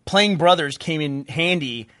playing Brothers came in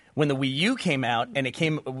handy when the Wii U came out, and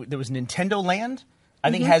there was Nintendo Land.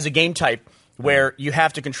 I think has a game type where you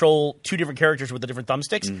have to control two different characters with the different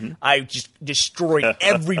thumbsticks. I just destroyed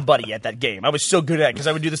everybody at that game. I was so good at it because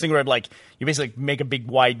I would do this thing where I'd you basically make a big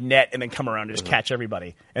wide net and then come around and just catch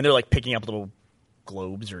everybody. And they're picking up little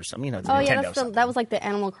globes or something. It's Nintendo that was like the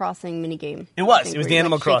Animal Crossing minigame. It was the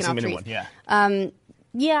Animal Crossing mini one. Yeah.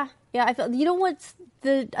 I felt. You know what's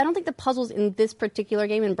I don't think the puzzles in this particular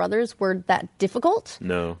game in Brothers were that difficult.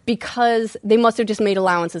 No, because they must have just made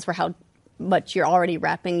allowances for how much you're already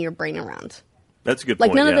wrapping your brain around. That's a good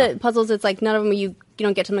point. None of the puzzles, it's none of them you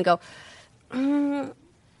don't get to them and go,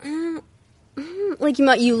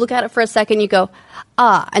 you look at it for a second, you go,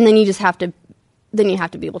 and then you just have to,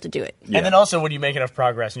 be able to do it. Yeah. And then also when you make enough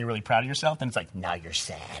progress and you're really proud of yourself, then it's now you're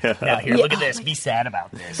sad. Now here, look at this. Be sad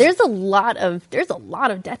about this. There's a lot of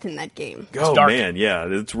death in that game. Oh man, yeah,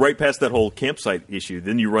 it's right past that whole campsite issue.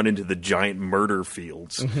 Then you run into the giant murder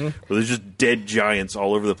fields where there's just dead giants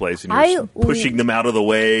all over the place, and you're pushing them out of the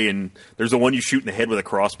way. And there's the one you shoot in the head with a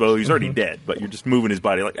crossbow. He's already dead, but you're just moving his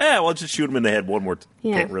body I'll just shoot him in the head one more.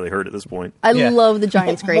 Can't really hurt at this point. I love the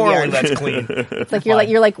giant's graveyard. Morally, that's clean. It's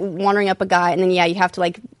you're wandering up a guy, and then you have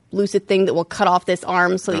to loose a thing that will cut off this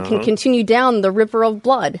arm so you can continue down the river of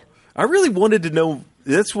blood. I really wanted to know.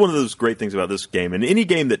 That's one of those great things about this game, and any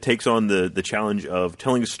game that takes on the challenge of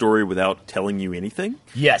telling a story without telling you anything.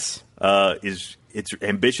 Yes, it's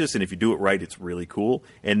ambitious, and if you do it right, it's really cool.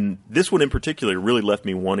 And this one in particular really left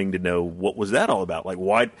me wanting to know what was that all about.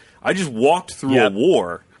 Why? I just walked through a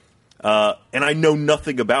war. And I know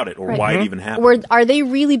nothing about it or why it even happened. Are they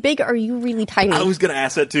really big or are you really tiny? I was going to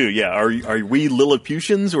ask that too. Yeah. Are we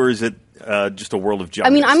Lilliputians or is it just a world of giants?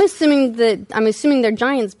 I mean, I'm assuming they're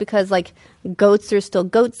giants because goats are still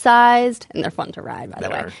goat-sized and they're fun to ride, by the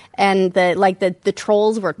way. And the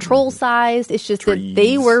trolls were troll-sized. It's just that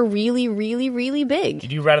they were really, really, really big. You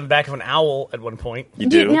do ride on the back of an owl at one point. You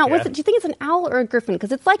do? Now, do you think it's an owl or a griffin?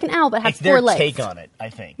 Because it's like an owl, but it has four legs. It's their take on it, I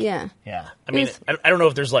think. Yeah. Yeah. I mean, I don't know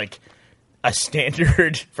if there's a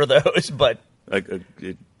standard for those, but a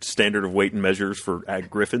standard of weight and measures for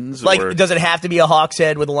griffins. Does it have to be a hawk's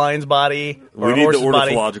head with a lion's body? We need the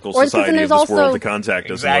Ornithological Society of this world to contact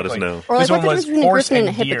us and let us know. Or what's the difference between a griffin and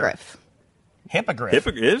a hippogriff? Hippogriff.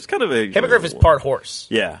 It's kind of a hippogriff is part horse.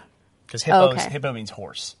 Yeah, because hippo means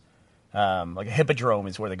horse. A hippodrome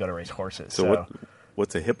is where they go to race horses. So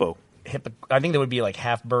what's a hippo? I think that would be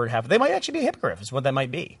half bird, half. They might actually be a hippogriff. Is what that might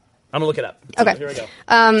be. I'm gonna look it up. Okay, here we go.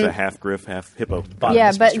 It's a half griff, half hippo.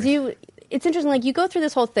 Yeah, but it's interesting. You go through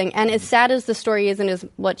this whole thing, and as sad as the story is, and as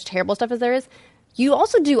much terrible stuff as there is, you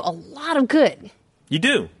also do a lot of good. You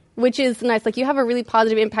do, which is nice. You have a really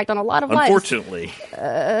positive impact on a lot of lives. Unfortunately,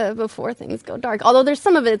 before things go dark. Although there's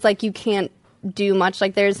some of it, it's you can't do much.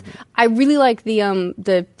 I really like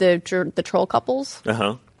the troll couples.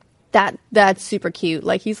 That's super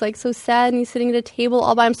cute. He's so sad and he's sitting at a table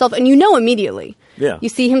all by himself, and immediately. Yeah. You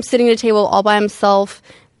see him sitting at a table all by himself,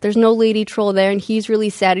 there's no Lady Troll there, and he's really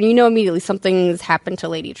sad, and you know immediately something's happened to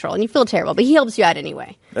Lady Troll, and you feel terrible, but he helps you out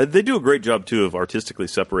anyway. They do a great job, too, of artistically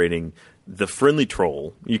separating the friendly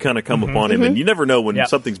troll. You kind of come upon him, and you never know when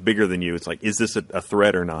something's bigger than you. It's like, is this a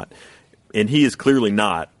threat or not? And he is clearly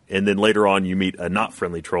not. And then later on, you meet a not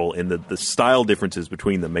friendly troll, and the style differences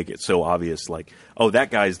between them make it so obvious. Like, oh,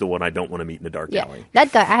 that guy's the one I don't want to meet in a dark alley.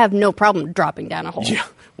 That guy, I have no problem dropping down a hole. Yeah,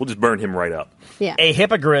 we'll just burn him right up. Yeah. A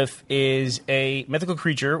hippogriff is a mythical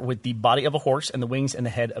creature with the body of a horse and the wings and the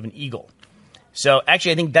head of an eagle. So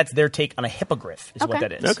actually, I think that's their take on a hippogriff is what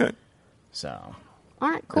that is. Okay. So. All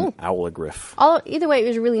right, cool. An owlogriff. Either way, it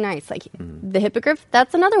was really nice. Like, the hippogriff,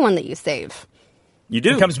 that's another one that you save. You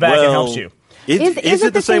do. It comes back and helps you. Is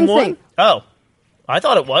it the same one? thing? Oh, I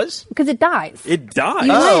thought it was. Because it dies. It dies.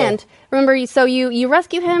 You land. Remember, so you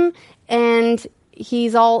rescue him, and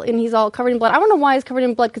he's all covered in blood. I don't know why he's covered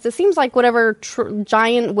in blood, because it seems like whatever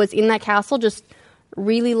giant was in that castle just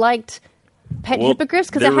really liked pet hippogriffs,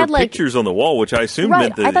 because it had like pictures on the wall, which I assumed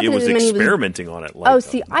meant that it was experimenting on it. I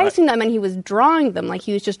assumed that meant he was drawing them, like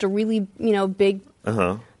he was just a really big.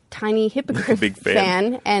 Tiny hippogriff big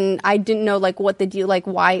fan, and I didn't know like what the deal, like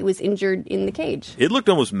why it was injured in the cage. It looked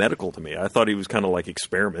almost medical to me. I thought he was kind of like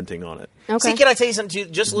experimenting on it. Okay. See, can I tell you something?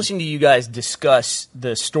 Too? Just listening to you guys discuss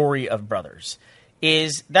the story of Brothers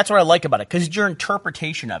that's what I like about it, because it's your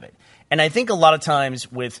interpretation of it. And I think a lot of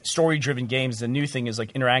times with story-driven games, the new thing is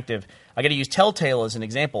like interactive. I got to use Telltale as an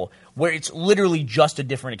example, where it's literally just a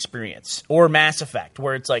different experience, or Mass Effect,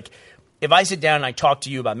 where it's like, if I sit down and I talk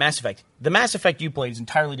to you about Mass Effect, the Mass Effect you played is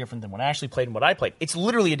entirely different than what I actually played and what I played. It's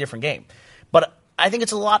literally a different game. But I think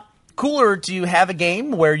it's a lot cooler to have a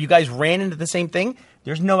game where you guys ran into the same thing.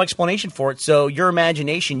 There's no explanation for it, so your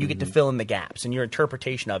imagination, you get to fill in the gaps, and your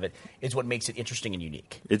interpretation of it is what makes it interesting and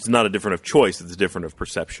unique. It's not a different of choice, it's a different of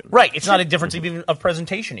perception. Right. It's not a difference even of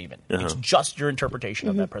presentation even. It's just your interpretation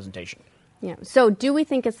of that presentation. Yeah. So, do we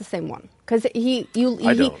think it's the same one? Because you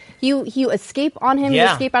escape on him. Yeah.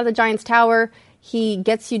 You escape out of the giant's tower. He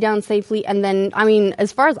gets you down safely, and then, I mean,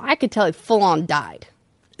 as far as I could tell, it full on died.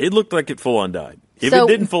 It looked like it full on died. If So, it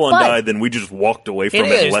didn't full on but- die, then we just walked away from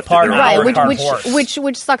it is and left part it of there. our Right. Hard Which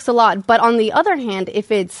horse. sucks a lot. But on the other hand, if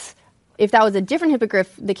that was a different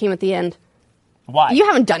hippogriff that came at the end, Why? you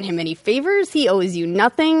haven't done him any favors. He owes you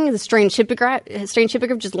nothing. The strange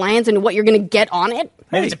hippogriff just lands into what you're going to get on it.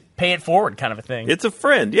 Maybe it's a pay it forward kind of a thing. It's a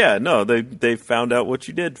friend, yeah. No, they found out what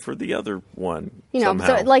you did for the other one.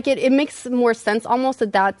 Somehow. So like it makes more sense almost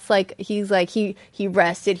that's like he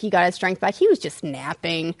rested, he got his strength back. He was just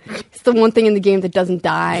napping. It's the one thing in the game that doesn't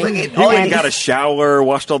die. He got a shower,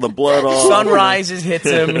 washed all the blood off. Sun rises, hits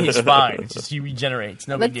him, he's fine. It's just he regenerates.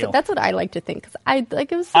 No big deal. That's what I like to think, because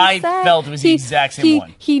it was so I sad. felt it was the exact same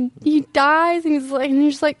one. He dies, and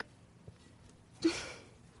you're just like,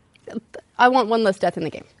 I want one less death in the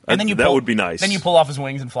game. And then that would be nice. Then you pull off his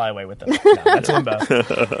wings and fly away with them. No, that's Limbo.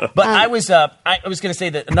 But I was going to say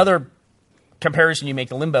that another comparison you make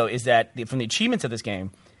to Limbo is that from the achievements of this game,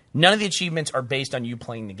 none of the achievements are based on you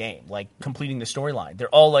playing the game, like completing the storyline. They're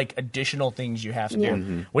all like additional things you have to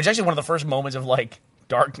do, which is actually one of the first moments of like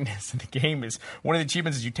darkness in the game. Is one of the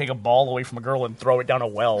achievements is you take a ball away from a girl and throw it down a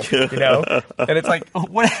well, and it's like,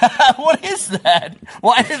 what is that?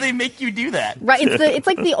 Why do they make you do that? Right, it's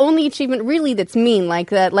like the only achievement really that's mean like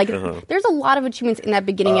that. Like there's a lot of achievements in that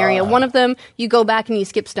beginning area. One of them, you go back and you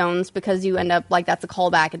skip stones because you end up like that's a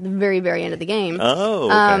callback at the very, very end of the game. Oh,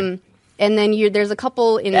 okay. And then there's a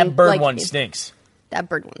couple in That bird like, one stinks. That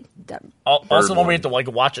bird one. Also, the one where you have to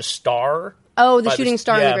like watch a star. Oh, the by shooting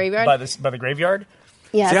star in the graveyard. by the graveyard.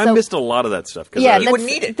 Yeah, See, I missed a lot of that stuff. Yeah, you wouldn't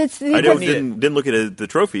need it. I didn't look at the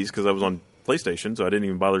trophies because I was on PlayStation, so I didn't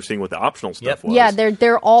even bother seeing what the optional stuff was. Yeah,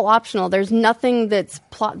 they're all optional. There's nothing that's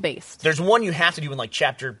plot based. There's one you have to do in like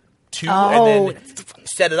chapter 2 Oh, and then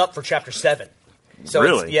set it up for chapter 7. So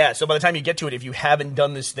Really? so by the time you get to it, if you haven't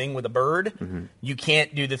done this thing with a bird, you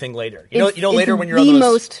can't do the thing later. It's Later when you're the on those,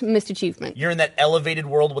 most missed achievement. you're in that elevated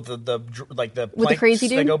world with the planks crazy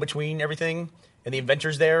that dude? go between everything, and the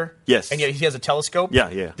inventor's there. Yes. And he has a telescope.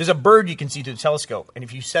 Yeah. There's a bird you can see through the telescope, and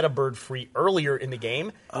if you set a bird free earlier in the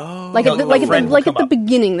game, Like No, at a the, friend will like at come the up.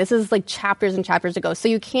 beginning. This is like chapters and chapters ago, so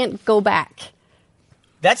you can't go back.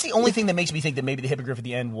 that's the only thing that makes me think that maybe the hippogriff at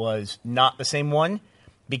the end was not the same one,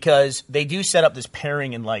 because they do set up this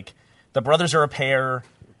pairing, and like the brothers are a pair,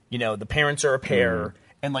 the parents are a pair,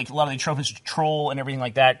 and like a lot of the trophies troll and everything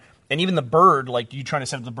like that. And even the bird, like you trying to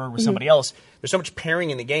set up the bird with somebody else, there's so much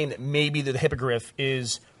pairing in the game that maybe the hippogriff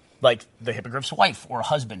is like the hippogriff's wife or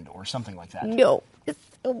husband or something like that. No, it's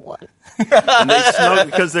the one. And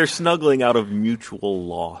because they're snuggling out of mutual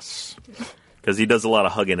loss. Because he does a lot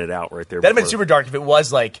of hugging it out right there. That'd have been before- super dark if it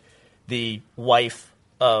was like the wife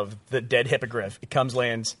of the dead hippogriff. It comes,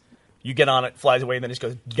 lands. You get on it, flies away, and then it just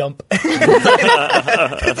goes jump.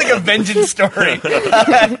 It's like a vengeance story at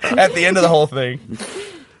the end of the whole thing.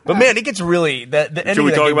 But man, it gets really. Should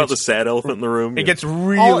we talk about the sad elephant in the room? It gets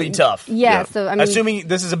really tough. Yeah, so I mean, assuming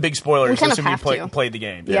this is a big spoiler, we kind of assuming have you to. played the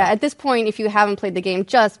game. Yeah, at this point, if you haven't played the game,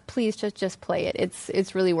 please play it.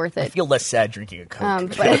 It's really worth it. I feel less sad drinking a Coke.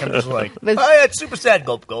 But- I feel like I'm just like, but- oh yeah, it's super sad.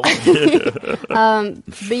 Gulp, gulp.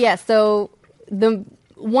 But yeah, so the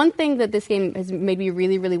one thing that this game has made me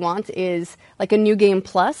really, really want is like a new game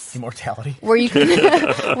plus, Immortality. where you can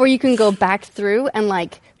where you can go back through and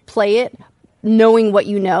like play it, knowing what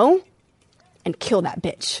you know, and kill that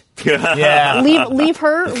bitch. Yeah. leave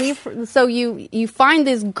her. So you find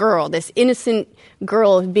this girl, this innocent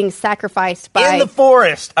girl being sacrificed by In the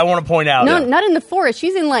forest, I want to point out. No, not in the forest.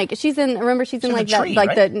 She's in like She's in like a that tree, like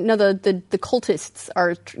right? the cultists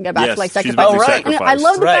are about Yes, to like she's sacrifice. about to be right. And I sacrificed.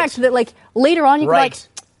 love the Right. fact that like later on you can be like, Right.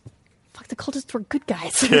 fuck, the cultists were good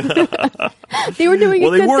guys. They were doing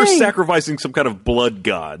Well, a they good were thing. sacrificing some kind of blood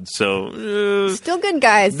god, so Still good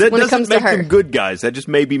guys that when it doesn't comes make to her. them good guys. That just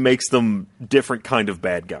maybe makes them different kind of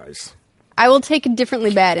bad guys. I will take it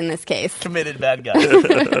differently bad in this case. Committed bad guys.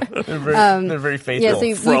 They're very faithful. Yeah, so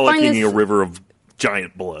you find Frolicking in a this. river of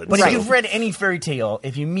giant blood. But So- if you've read any fairy tale,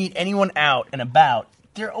 if you meet anyone out and about,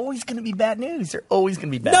 they're always going to be bad news. They're always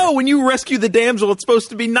going to be bad. No, when you rescue the damsel, it's supposed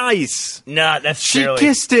to be nice. not She necessarily.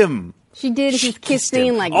 kissed him. She did. She She's kissed kissing,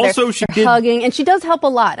 him. like Also, they're, she they're did- hugging, and she does help a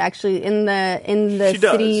lot actually in the She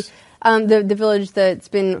does. city, the village that's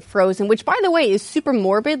been frozen. Which, by the way, is super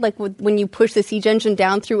morbid. Like when you push the siege engine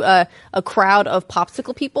down through a crowd of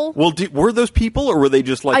popsicle people. Well, were those people, or were they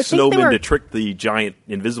just like I think they snowmen were- to trick the giant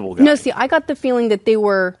invisible guy? No, see, I got the feeling that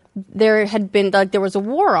there had been like there was a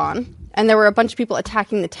war on, and there were a bunch of people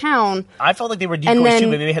attacking the town. I felt like they were decoys And then, too.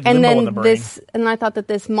 Maybe they had and limbo then in the brain. and I thought that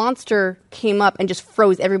this monster came up and just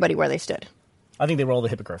froze everybody where they stood. I think they were all the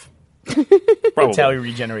hippogriff. Probably. That's how he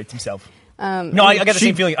regenerates himself. No, I got the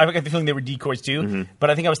same feeling. I got the feeling they were decoys too. But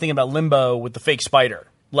I think I was thinking about Limbo with the fake spider.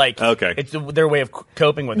 Like, Okay. it's their way of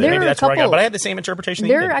coping with it. There Maybe are a that's where I got. couple- But I had the same interpretation. That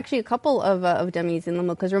There you are did. actually a couple of dummies in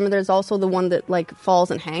Limbo because remember, there's also the one that like falls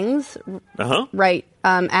and hangs Uh-huh. right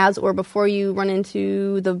as or before you run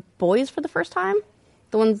into the boys for the first time,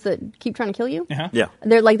 the ones that keep trying to kill you. Yeah.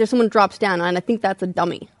 They're like there's someone drops down, and I think that's a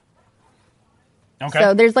dummy. Okay.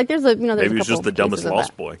 So there's a there's Maybe a it was couple just the dumbest cases of lost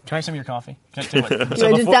that. boy. Can I have some of your coffee? Can I do it?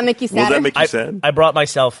 Does that make you Will sad? that make you sad? I brought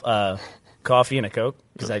myself coffee and a Coke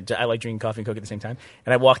because I like drinking coffee and Coke at the same time.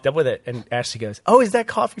 And I walked up with it, and Ashley goes, "Oh, is that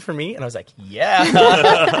coffee for me?" And I was like,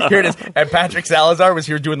 "Yeah." Here it is. And Patrick Salazar was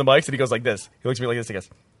here doing the mics, and he goes like this. He looks at me like this. He goes,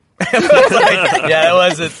 I was like, "Yeah,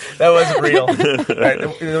 that wasn't real." Right,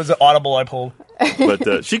 it was an audible I pulled.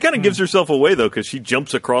 But she kind of gives herself away, though, because she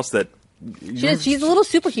jumps across that. She's a little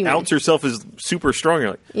superhuman. Outs herself as super strong.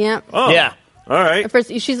 You're like, Yeah. oh, Yeah. all right. At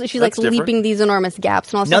first, she's like That's different. leaping these enormous gaps,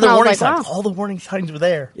 and all of a sudden Another I was warning like, signs. wow. All the warning signs were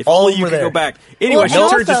there. If all only you were could there. go back. Anyway, Well, she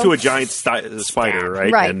and turns also- into a giant spider,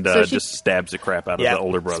 right? Right, And so she- just stabs the crap out of Yeah. the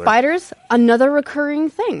older brother. Spiders, another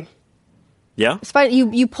recurring thing. Yeah? Spider,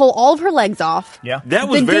 you pull all of her legs off. Yeah. That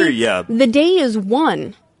was The day is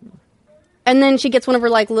won. And then she gets one of her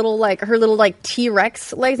her little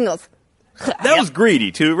T-Rex legs and goes. That was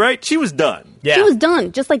greedy, too, right? She was done. Yeah. She was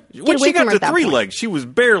done. Just like get When away she from got her to at that 3 point. legs, she was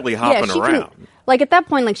barely hopping she around. couldn't- like at that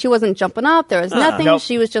point, like she wasn't jumping up. There was nothing. Nope.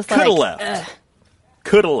 She was just Could have like. left.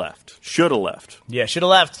 Could have left. Should have left. Yeah, should have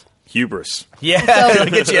left. Hubris. Yeah, So- it'll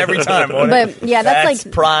get you every time. won't it? But, yeah, that's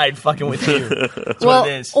like- pride fucking with you. That's Well, what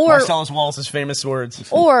it is. or- Marcellus Wallace's famous words.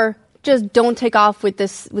 Or just don't take off with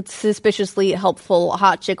suspiciously helpful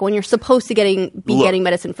hot chick when you're supposed to be Look, getting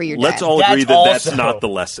medicine for your dad. Let's all That's agree that that's also- not the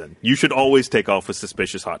lesson. You should always take off with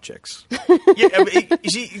suspicious hot chicks. Yeah, I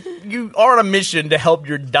mean, you are on a mission to help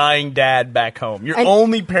your dying dad back home. Your And-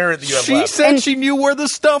 only parent that you have She left. said And- she knew where the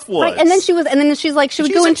stuff was. Right, and then she's like, should we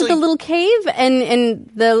She go was into the actually- little cave? And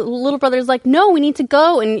the little brother's like, no, we need to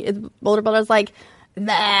go. And the older brother's like,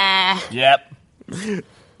 nah. Yep.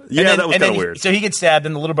 Yeah, that was kind of weird. So he gets stabbed,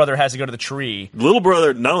 and the little brother has to go to the tree. Little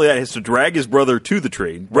brother, not only that, has to drag his brother to the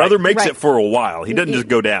tree. Brother makes Right. it for a while. He doesn't just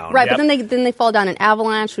go down. Right, Yep. but then they fall down an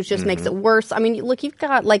avalanche, which just makes it worse. I mean, look, you've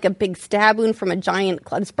got like a big stab wound from a giant.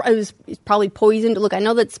 It's probably poisoned. Look, I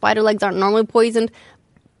know that spider legs aren't normally poisoned.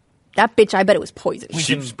 That bitch, I bet it was poisoned.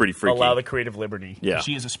 She was pretty freaky. Allow the creative liberty. Yeah.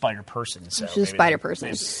 She is a spider person. So She's a maybe spider that-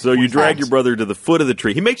 person. So you drag your brother to the foot of the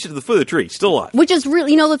tree. He makes it to the foot of the tree, still alive. Which is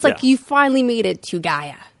really, it's like Yeah. you finally made it to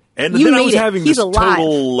Gaia. And You then I made was it. having He's this alive.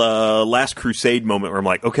 total Last Crusade moment where I'm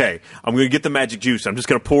like, okay, I'm going to get the magic juice. I'm just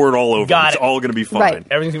going to pour it all over. Got It's it. all going to be fine. Right.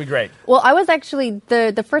 Everything's gonna be great. Well, I was actually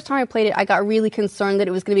the first time I played it, I got really concerned that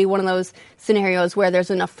it was going to be one of those scenarios where there's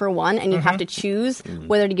enough for one, and you have to choose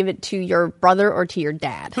whether to give it to your brother or to your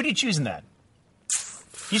dad. Who do you choose in that?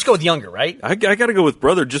 You just go with younger, right? I got to go with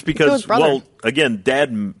brother just go because, with brother. well, again,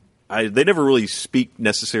 dad, they never really speak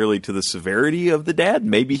necessarily to the severity of the dad.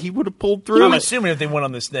 Maybe he would have pulled through. I'm assuming if they went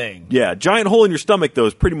on this thing. Yeah, giant hole in your stomach, though,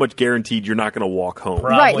 is pretty much guaranteed you're not going to walk home.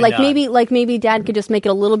 Probably Right, like not. maybe dad could just make it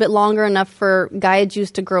a little bit longer enough for Gaia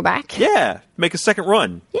Juice to grow back. Yeah, make a second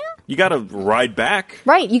run. Yeah. You got to ride back.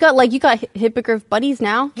 Right, you got hippogriff buddies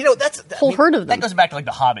now. You know, that's Whole herd of them. That goes back to like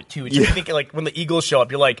The Hobbit too. It's just thinking like when the eagles show up,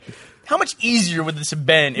 you're like, how much easier would this have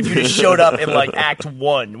been if you just showed up in like Act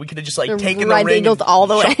 1? We could have just like taken the Ride the ring eagles and all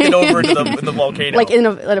the way. chucked it over into the volcano. Like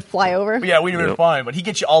let it fly over. yeah, we'd have been Yep. fine. But he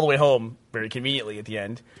gets you all the way home very conveniently at the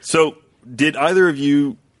end. So, did either of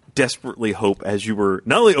you desperately hope as you were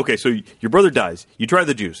not only okay? So your brother dies. You try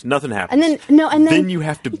the juice. Nothing happens. And then you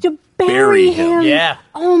have to you bury him. Yeah.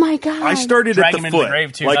 Oh my god. I started Drag at him the into the foot.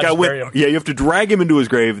 grave, too, Like not I just went. bury him. Yeah, you have to drag him into his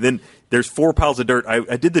grave. Then there's 4 piles of dirt.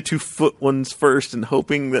 I did the 2-foot ones first, and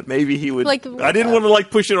hoping that maybe he would. Like, I didn't want to like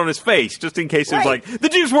push it on his face, just in case it was Right. like the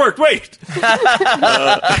juice worked. Wait,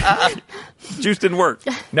 juice didn't work.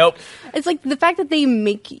 Nope. It's like the fact that they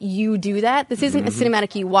make you do that. This isn't Mm-hmm. a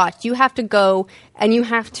cinematic you watch. You have to go and you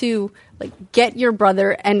have to like get your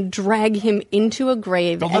brother and drag him into a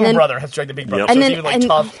grave. The and little then, brother has to drag the big brother. Yep. So And it's then even like and,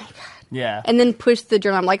 tough. oh my God. Yeah. And then push the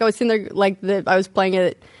journal. Like I was sitting there, I was playing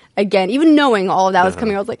it again, even knowing all of that was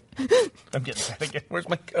coming. I was like, I'm getting sad again. Where's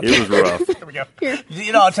my cup? It was rough. There we go.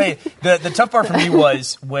 You know, I'll tell you, the tough part for me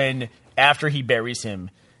was when after he buries him,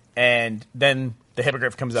 and then the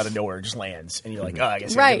hippogriff comes out of nowhere, just lands, and you're like, oh, I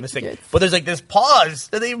guess I'm Right. doing this thing. Yes. But there's like this pause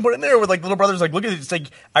that they even put in there with like little brother's like, look at it. It's like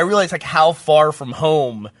I realize like how far from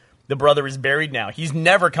home the brother is buried now. He's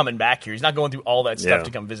never coming back here. He's not going through all that stuff Yeah.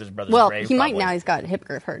 to come visit his brother's well, grave. he might probably. now. He's got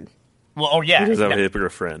hippogriff herd. Well, oh yeah. Is that Now, a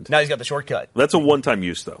hippogriff friend? now he's got the shortcut. That's a one-time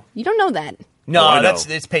use, though. You don't know that. No, Oh, I know.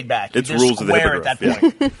 it's paid back. It's You're rules of the square at that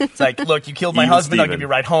hippogriff, point. It's like, look, you killed my Even husband. I'll Steven. give you a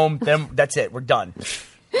ride home. Then that's it. We're done.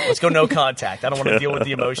 Let's go no contact. I don't want to deal with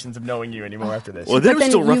the emotions of knowing you anymore after this. Well, then it was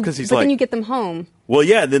still rough because he's but like, then you get them home. well,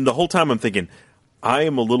 yeah. And then the whole time I'm thinking, I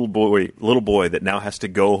am a little boy that now has to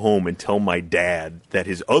go home and tell my dad that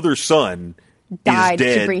his other son Died is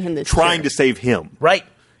to dead, bring him this trying cure. to save him. right?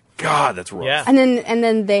 God, that's rough. Yeah. And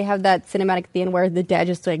then they have that cinematic at the end where the dad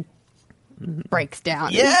just like breaks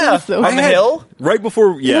down. Yeah. So On the hill? Right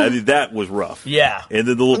before, that was rough. Yeah. And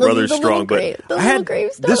then the little The- brother's the little strong, grave- but the I little had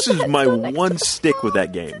gravestone this is that's my still next one to stick with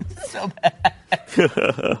that game. So bad.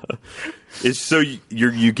 Is so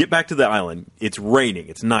you get back to the island. It's raining.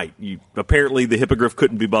 It's night. Apparently the hippogriff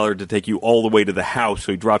couldn't be bothered to take you all the way to the house,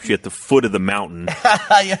 so he drops you at the foot of the mountain,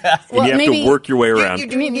 and yeah. Well, you have maybe- to work your way around. You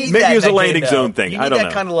do need Maybe that it was a game, landing though. zone thing. You I need don't that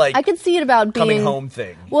know. kind of like I could see it about being coming home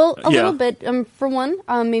thing. Well, a Yeah. little bit. For one,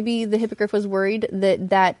 maybe the hippogriff was worried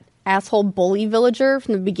that asshole bully villager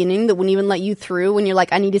from the beginning that wouldn't even let you through when you're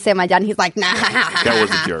like, I need to save my dad, and he's like, nah. That was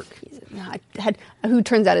a jerk. Who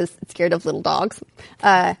turns out is scared of little dogs.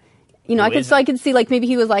 I could see like maybe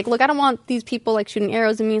he was like, look, I don't want these people like shooting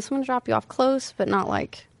arrows at me, so I'm gonna drop you off close, but not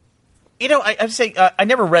like. You know, I have to say, I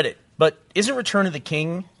never read it, but isn't Return of the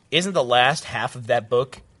King, isn't the last half of that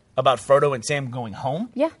book about Frodo and Sam going home?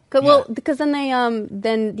 Yeah, well, because then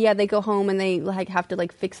they go home and they like have to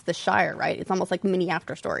like fix the Shire, right? It's almost like mini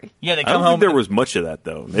after story. Yeah, they I come don't home. think there was much of that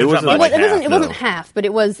though. It not wasn't much. like it half, wasn't no. half, but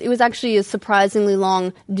it was actually a surprisingly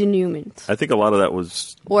long denouement. I think a lot of that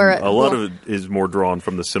was Or, a lot well- of it is more drawn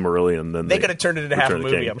from the Silmarillion than They could have turned it into half a Return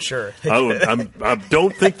of the movie, King. I'm sure. I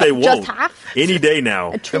don't think they won't. half? Any day now.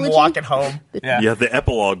 A Them trilogy. walking home. Yeah. Yeah, the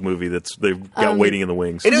epilogue movie they've got waiting in the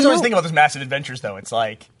wings. It is You always know- thinking about those massive adventures, though. It's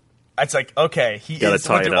like, okay, he Gotta is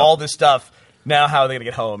tie went it through up. all this stuff. Now, how are they going to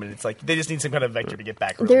get home? And it's like they just need some kind of vector to get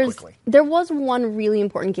back really quickly. There was one really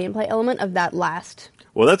important gameplay element of that last.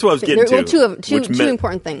 Well, that's what I was getting There- to. well, two which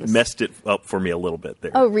important things. Messed it up for me a little bit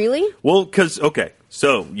there. Oh, really? Well, because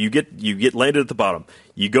so you get landed at the bottom.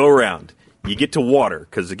 You go around. You get to water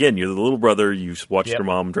because again, you're the little brother. You watched Yep. your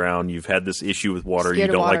mom drown. You've had this issue with water. Scared You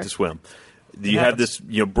of don't like water. to swim. You have this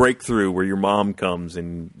breakthrough where your mom comes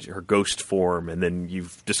in her ghost form, and then you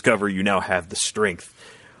discover you now have the strength.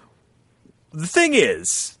 The thing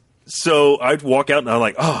is, so I walk out and I'm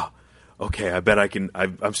like, oh, okay, I bet I can.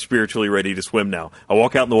 I'm spiritually ready to swim now. I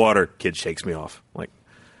walk out in the water. Kid shakes me off. I'm like,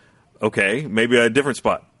 okay, maybe a different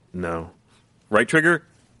spot. No, right trigger.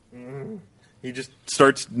 He just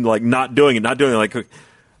starts like not doing it. Like,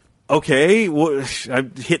 okay, well,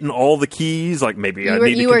 I'm hitting all the keys. Like maybe I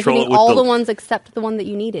need to You were control it hitting with all the ones except the one that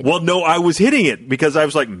you needed. Well, no, I was hitting it because I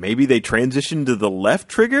was like, maybe they transitioned to the left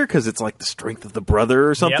trigger because it's like the strength of the brother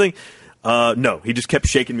or something. No, he just kept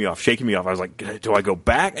shaking me off. I was like, do I go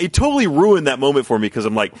back? It totally ruined that moment for me because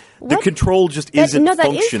I'm like, the control just isn't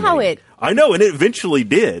functioning. That is how it... I know, and it eventually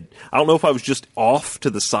did. I don't know if I was just off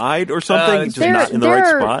to the side or something, just not in the right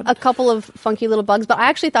spot. There are a couple of funky little bugs, but I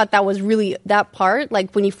actually thought that was really that part,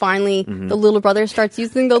 like when you finally, the little brother starts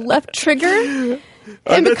using the left trigger.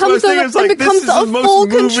 And becomes a full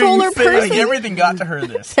controller person. Like everything got to her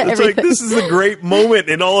this. It's like, this is a great moment,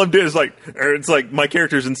 and all I'm doing is like, it's like my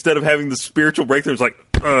character's, instead of having the spiritual breakthrough, it's like,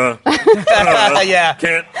 yeah.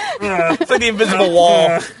 Can't. It's like the invisible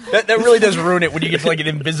wall. That really does ruin it when you get to like an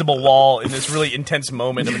invisible wall in this really intense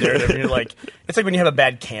moment of a narrative. And you're like, it's like when you have a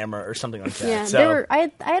bad camera or something like that. Yeah, so,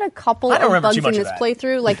 I had a couple of bugs in this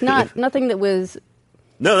playthrough, like nothing that was...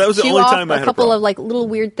 No, that was the only time I had a couple of like little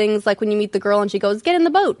weird things, like when you meet the girl and she goes, "Get in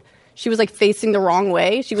the boat." She was like facing the wrong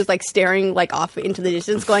way. She was like staring like off into the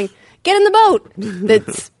distance, going, "Get in the boat."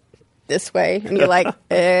 That's this way, and you're like,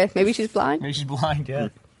 maybe she's blind. Maybe she's blind. Yeah.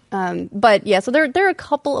 But yeah, so there are a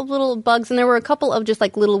couple of little bugs, and there were a couple of just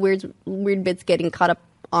like little weird bits getting caught up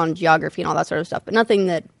on geography and all that sort of stuff, but nothing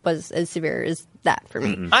that was as severe as that for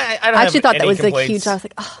me. I actually thought that was like huge. I was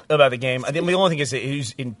like, oh. About the game. I think the only thing is it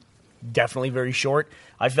was definitely very short.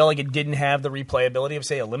 I felt like it didn't have the replayability of,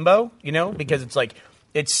 say, a Limbo, because it's like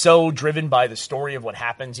it's so driven by the story of what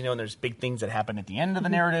happens, and there's big things that happen at the end of the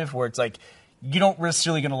narrative where it's like you don't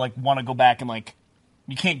necessarily going to like want to go back and like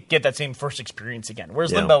you can't get that same first experience again.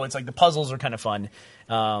 Whereas Limbo, it's like the puzzles are kind of fun,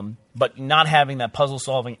 but not having that puzzle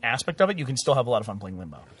solving aspect of it, you can still have a lot of fun playing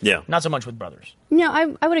Limbo. Yeah, not so much with Brothers. No,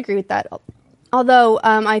 I would agree with that. Although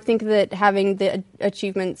I think that having the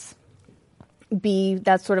achievements be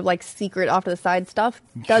that sort of like secret off to the side stuff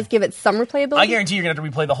does give it some replayability. I guarantee you're going to have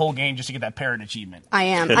to replay the whole game just to get that parrot achievement. I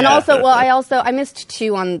am. And I missed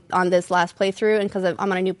 2 on this last playthrough, and because I'm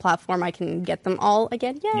on a new platform, I can get them all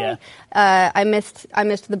again. Yay! Yeah. I missed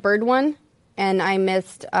the bird one, and I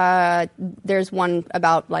missed there's one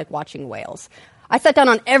about like watching whales. I sat down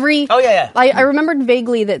on every... Oh, yeah. I remembered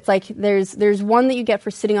vaguely that it's like there's one that you get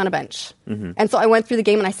for sitting on a bench. Mm-hmm. And so I went through the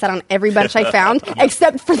game and I sat on every bench I found,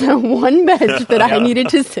 except for the one bench that I needed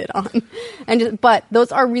to sit on. But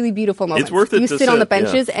those are really beautiful moments. It's worth it you to sit on the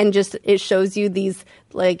benches and just it shows you these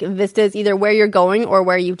like vistas, either where you're going or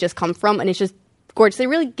where you've just come from, and it's just gorgeous. It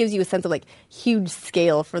really gives you a sense of like huge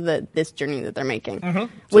scale for this journey that they're making,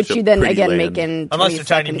 which you then again make in 20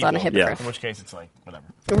 seconds on a hippogriff. In which case it's like whatever.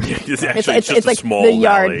 It's like small the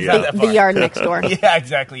yard, the yard next door. Yeah,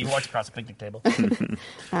 exactly. You walk across a picnic table.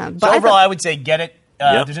 But so overall, I would say get it.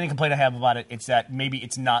 If there's any complaint I have about it, it's that maybe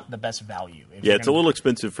it's not the best value. It's a little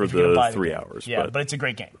expensive for the 3 hours. Yeah, but it's a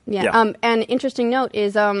great game. Yeah. An interesting note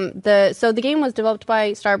is the game was developed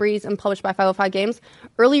by Starbreeze and published by 505 Games.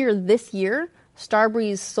 Earlier this year,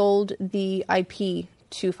 Starbreeze sold the IP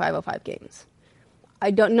to 505 Games. I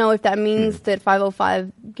don't know if that means that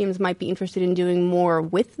 505 Games might be interested in doing more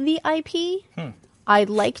with the IP. I'd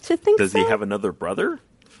like to think Does he have another brother?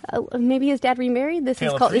 Maybe his dad remarried. This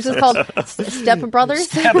is called Step Brothers.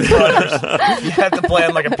 Step Brothers. You have to play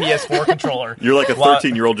on like a PS4 controller. You're like a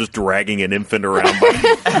 13-year-old just dragging an infant around.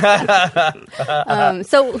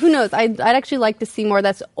 So who knows? I'd actually like to see more of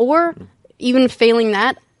that. Or even failing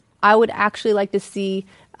that, I would actually like to see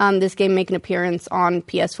this game make an appearance on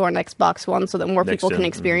PS4 and Xbox One so that more people can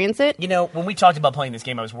experience it. When we talked about playing this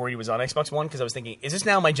game, I was worried it was on Xbox One because I was thinking, is this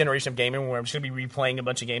now my generation of gaming where I'm just going to be replaying a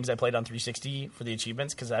bunch of games I played on 360 for the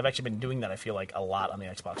achievements? Because I've actually been doing that, I feel like, a lot on the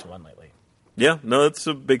Xbox One lately. Yeah, no, that's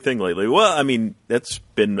a big thing lately. Well, I mean, that's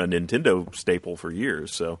been a Nintendo staple for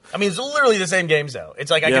years. So I mean, it's literally the same games, though. It's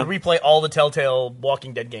like I could replay all the Telltale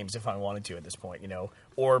Walking Dead games if I wanted to at this point,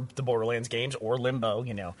 or the Borderlands games, or Limbo,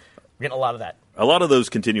 We're getting a lot of that. A lot of those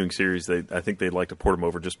continuing series, I think they'd like to port them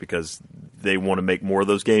over just because they want to make more of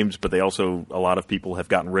those games, but a lot of people have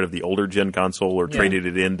gotten rid of the older gen console or traded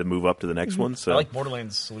it in to move up to the next one. So I like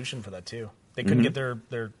Borderlands' solution for that, too. They couldn't get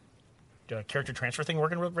their character transfer thing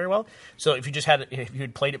working very well. So if you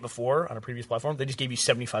had played it before on a previous platform, they just gave you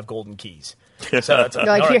 75 golden keys. So it's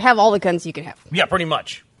you have all the guns you can have. Yeah, pretty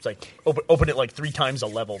much. It's like open it like 3 times a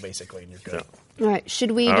level, basically, and you're good. Yeah. All right.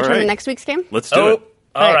 Should we determine next week's game? Let's do it.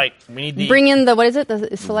 All right. We need bring in what is it?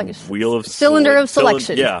 The Wheel of Cylinder of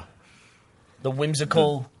Selection. Yeah. The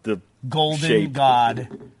whimsical the golden shape. god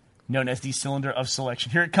known as the Cylinder of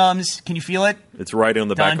Selection. Here it comes. Can you feel it? It's right on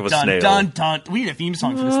the back of a snail. Dun, dun. We need a theme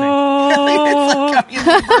song for this thing. It's like coming in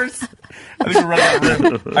reverse. I think we're running out of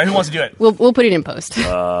room. All right, who wants to do it? We'll put it in post.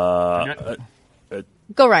 Go,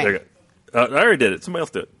 Ryan. I already did it. Somebody else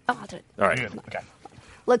do it. Oh, I'll do it. All right. Okay.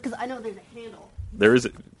 Look, because I know there's a handle. There is.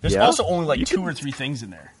 There's yeah? also only like 2 or 3 things in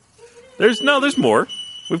there. There's more.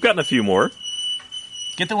 We've gotten a few more.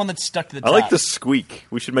 Get the one that's stuck to the I top. like the squeak.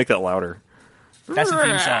 We should make that louder. That's the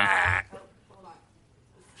theme song. Hold on.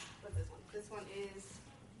 What's this one? This one is.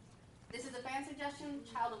 This is a fan suggestion.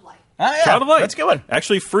 Child of Light. Oh, yeah. Child of Light. That's a good one.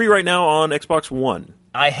 Actually, free right now on Xbox One.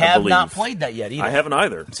 I have believe. not played that yet either. I haven't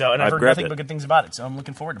either. So, and I've heard grabbed nothing it. but good things about it. So I'm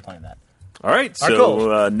looking forward to playing that. All right. All right,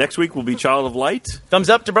 cool. Next week will be Child of Light. Thumbs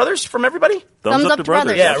up to Brothers from everybody? Thumbs up to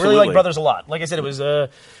Brothers. Yeah, I really like Absolutely. Brothers a lot. Like I said, it was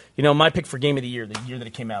my pick for Game of the year that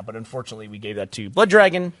it came out. But unfortunately, we gave that to Blood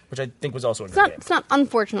Dragon, which I think was also a good game. It's not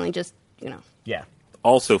unfortunately, just, Yeah.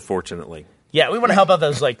 Also, fortunately. Yeah, we want to help out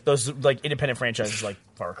those independent franchises like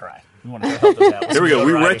Far Cry. We want to help those out. There we go.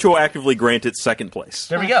 We retroactively grant it second place.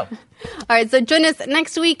 There we go. All right, so join us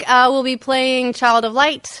next week. We'll be playing Child of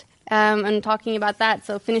Light and talking about that.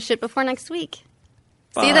 So finish it before next week.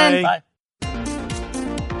 See you then. Bye.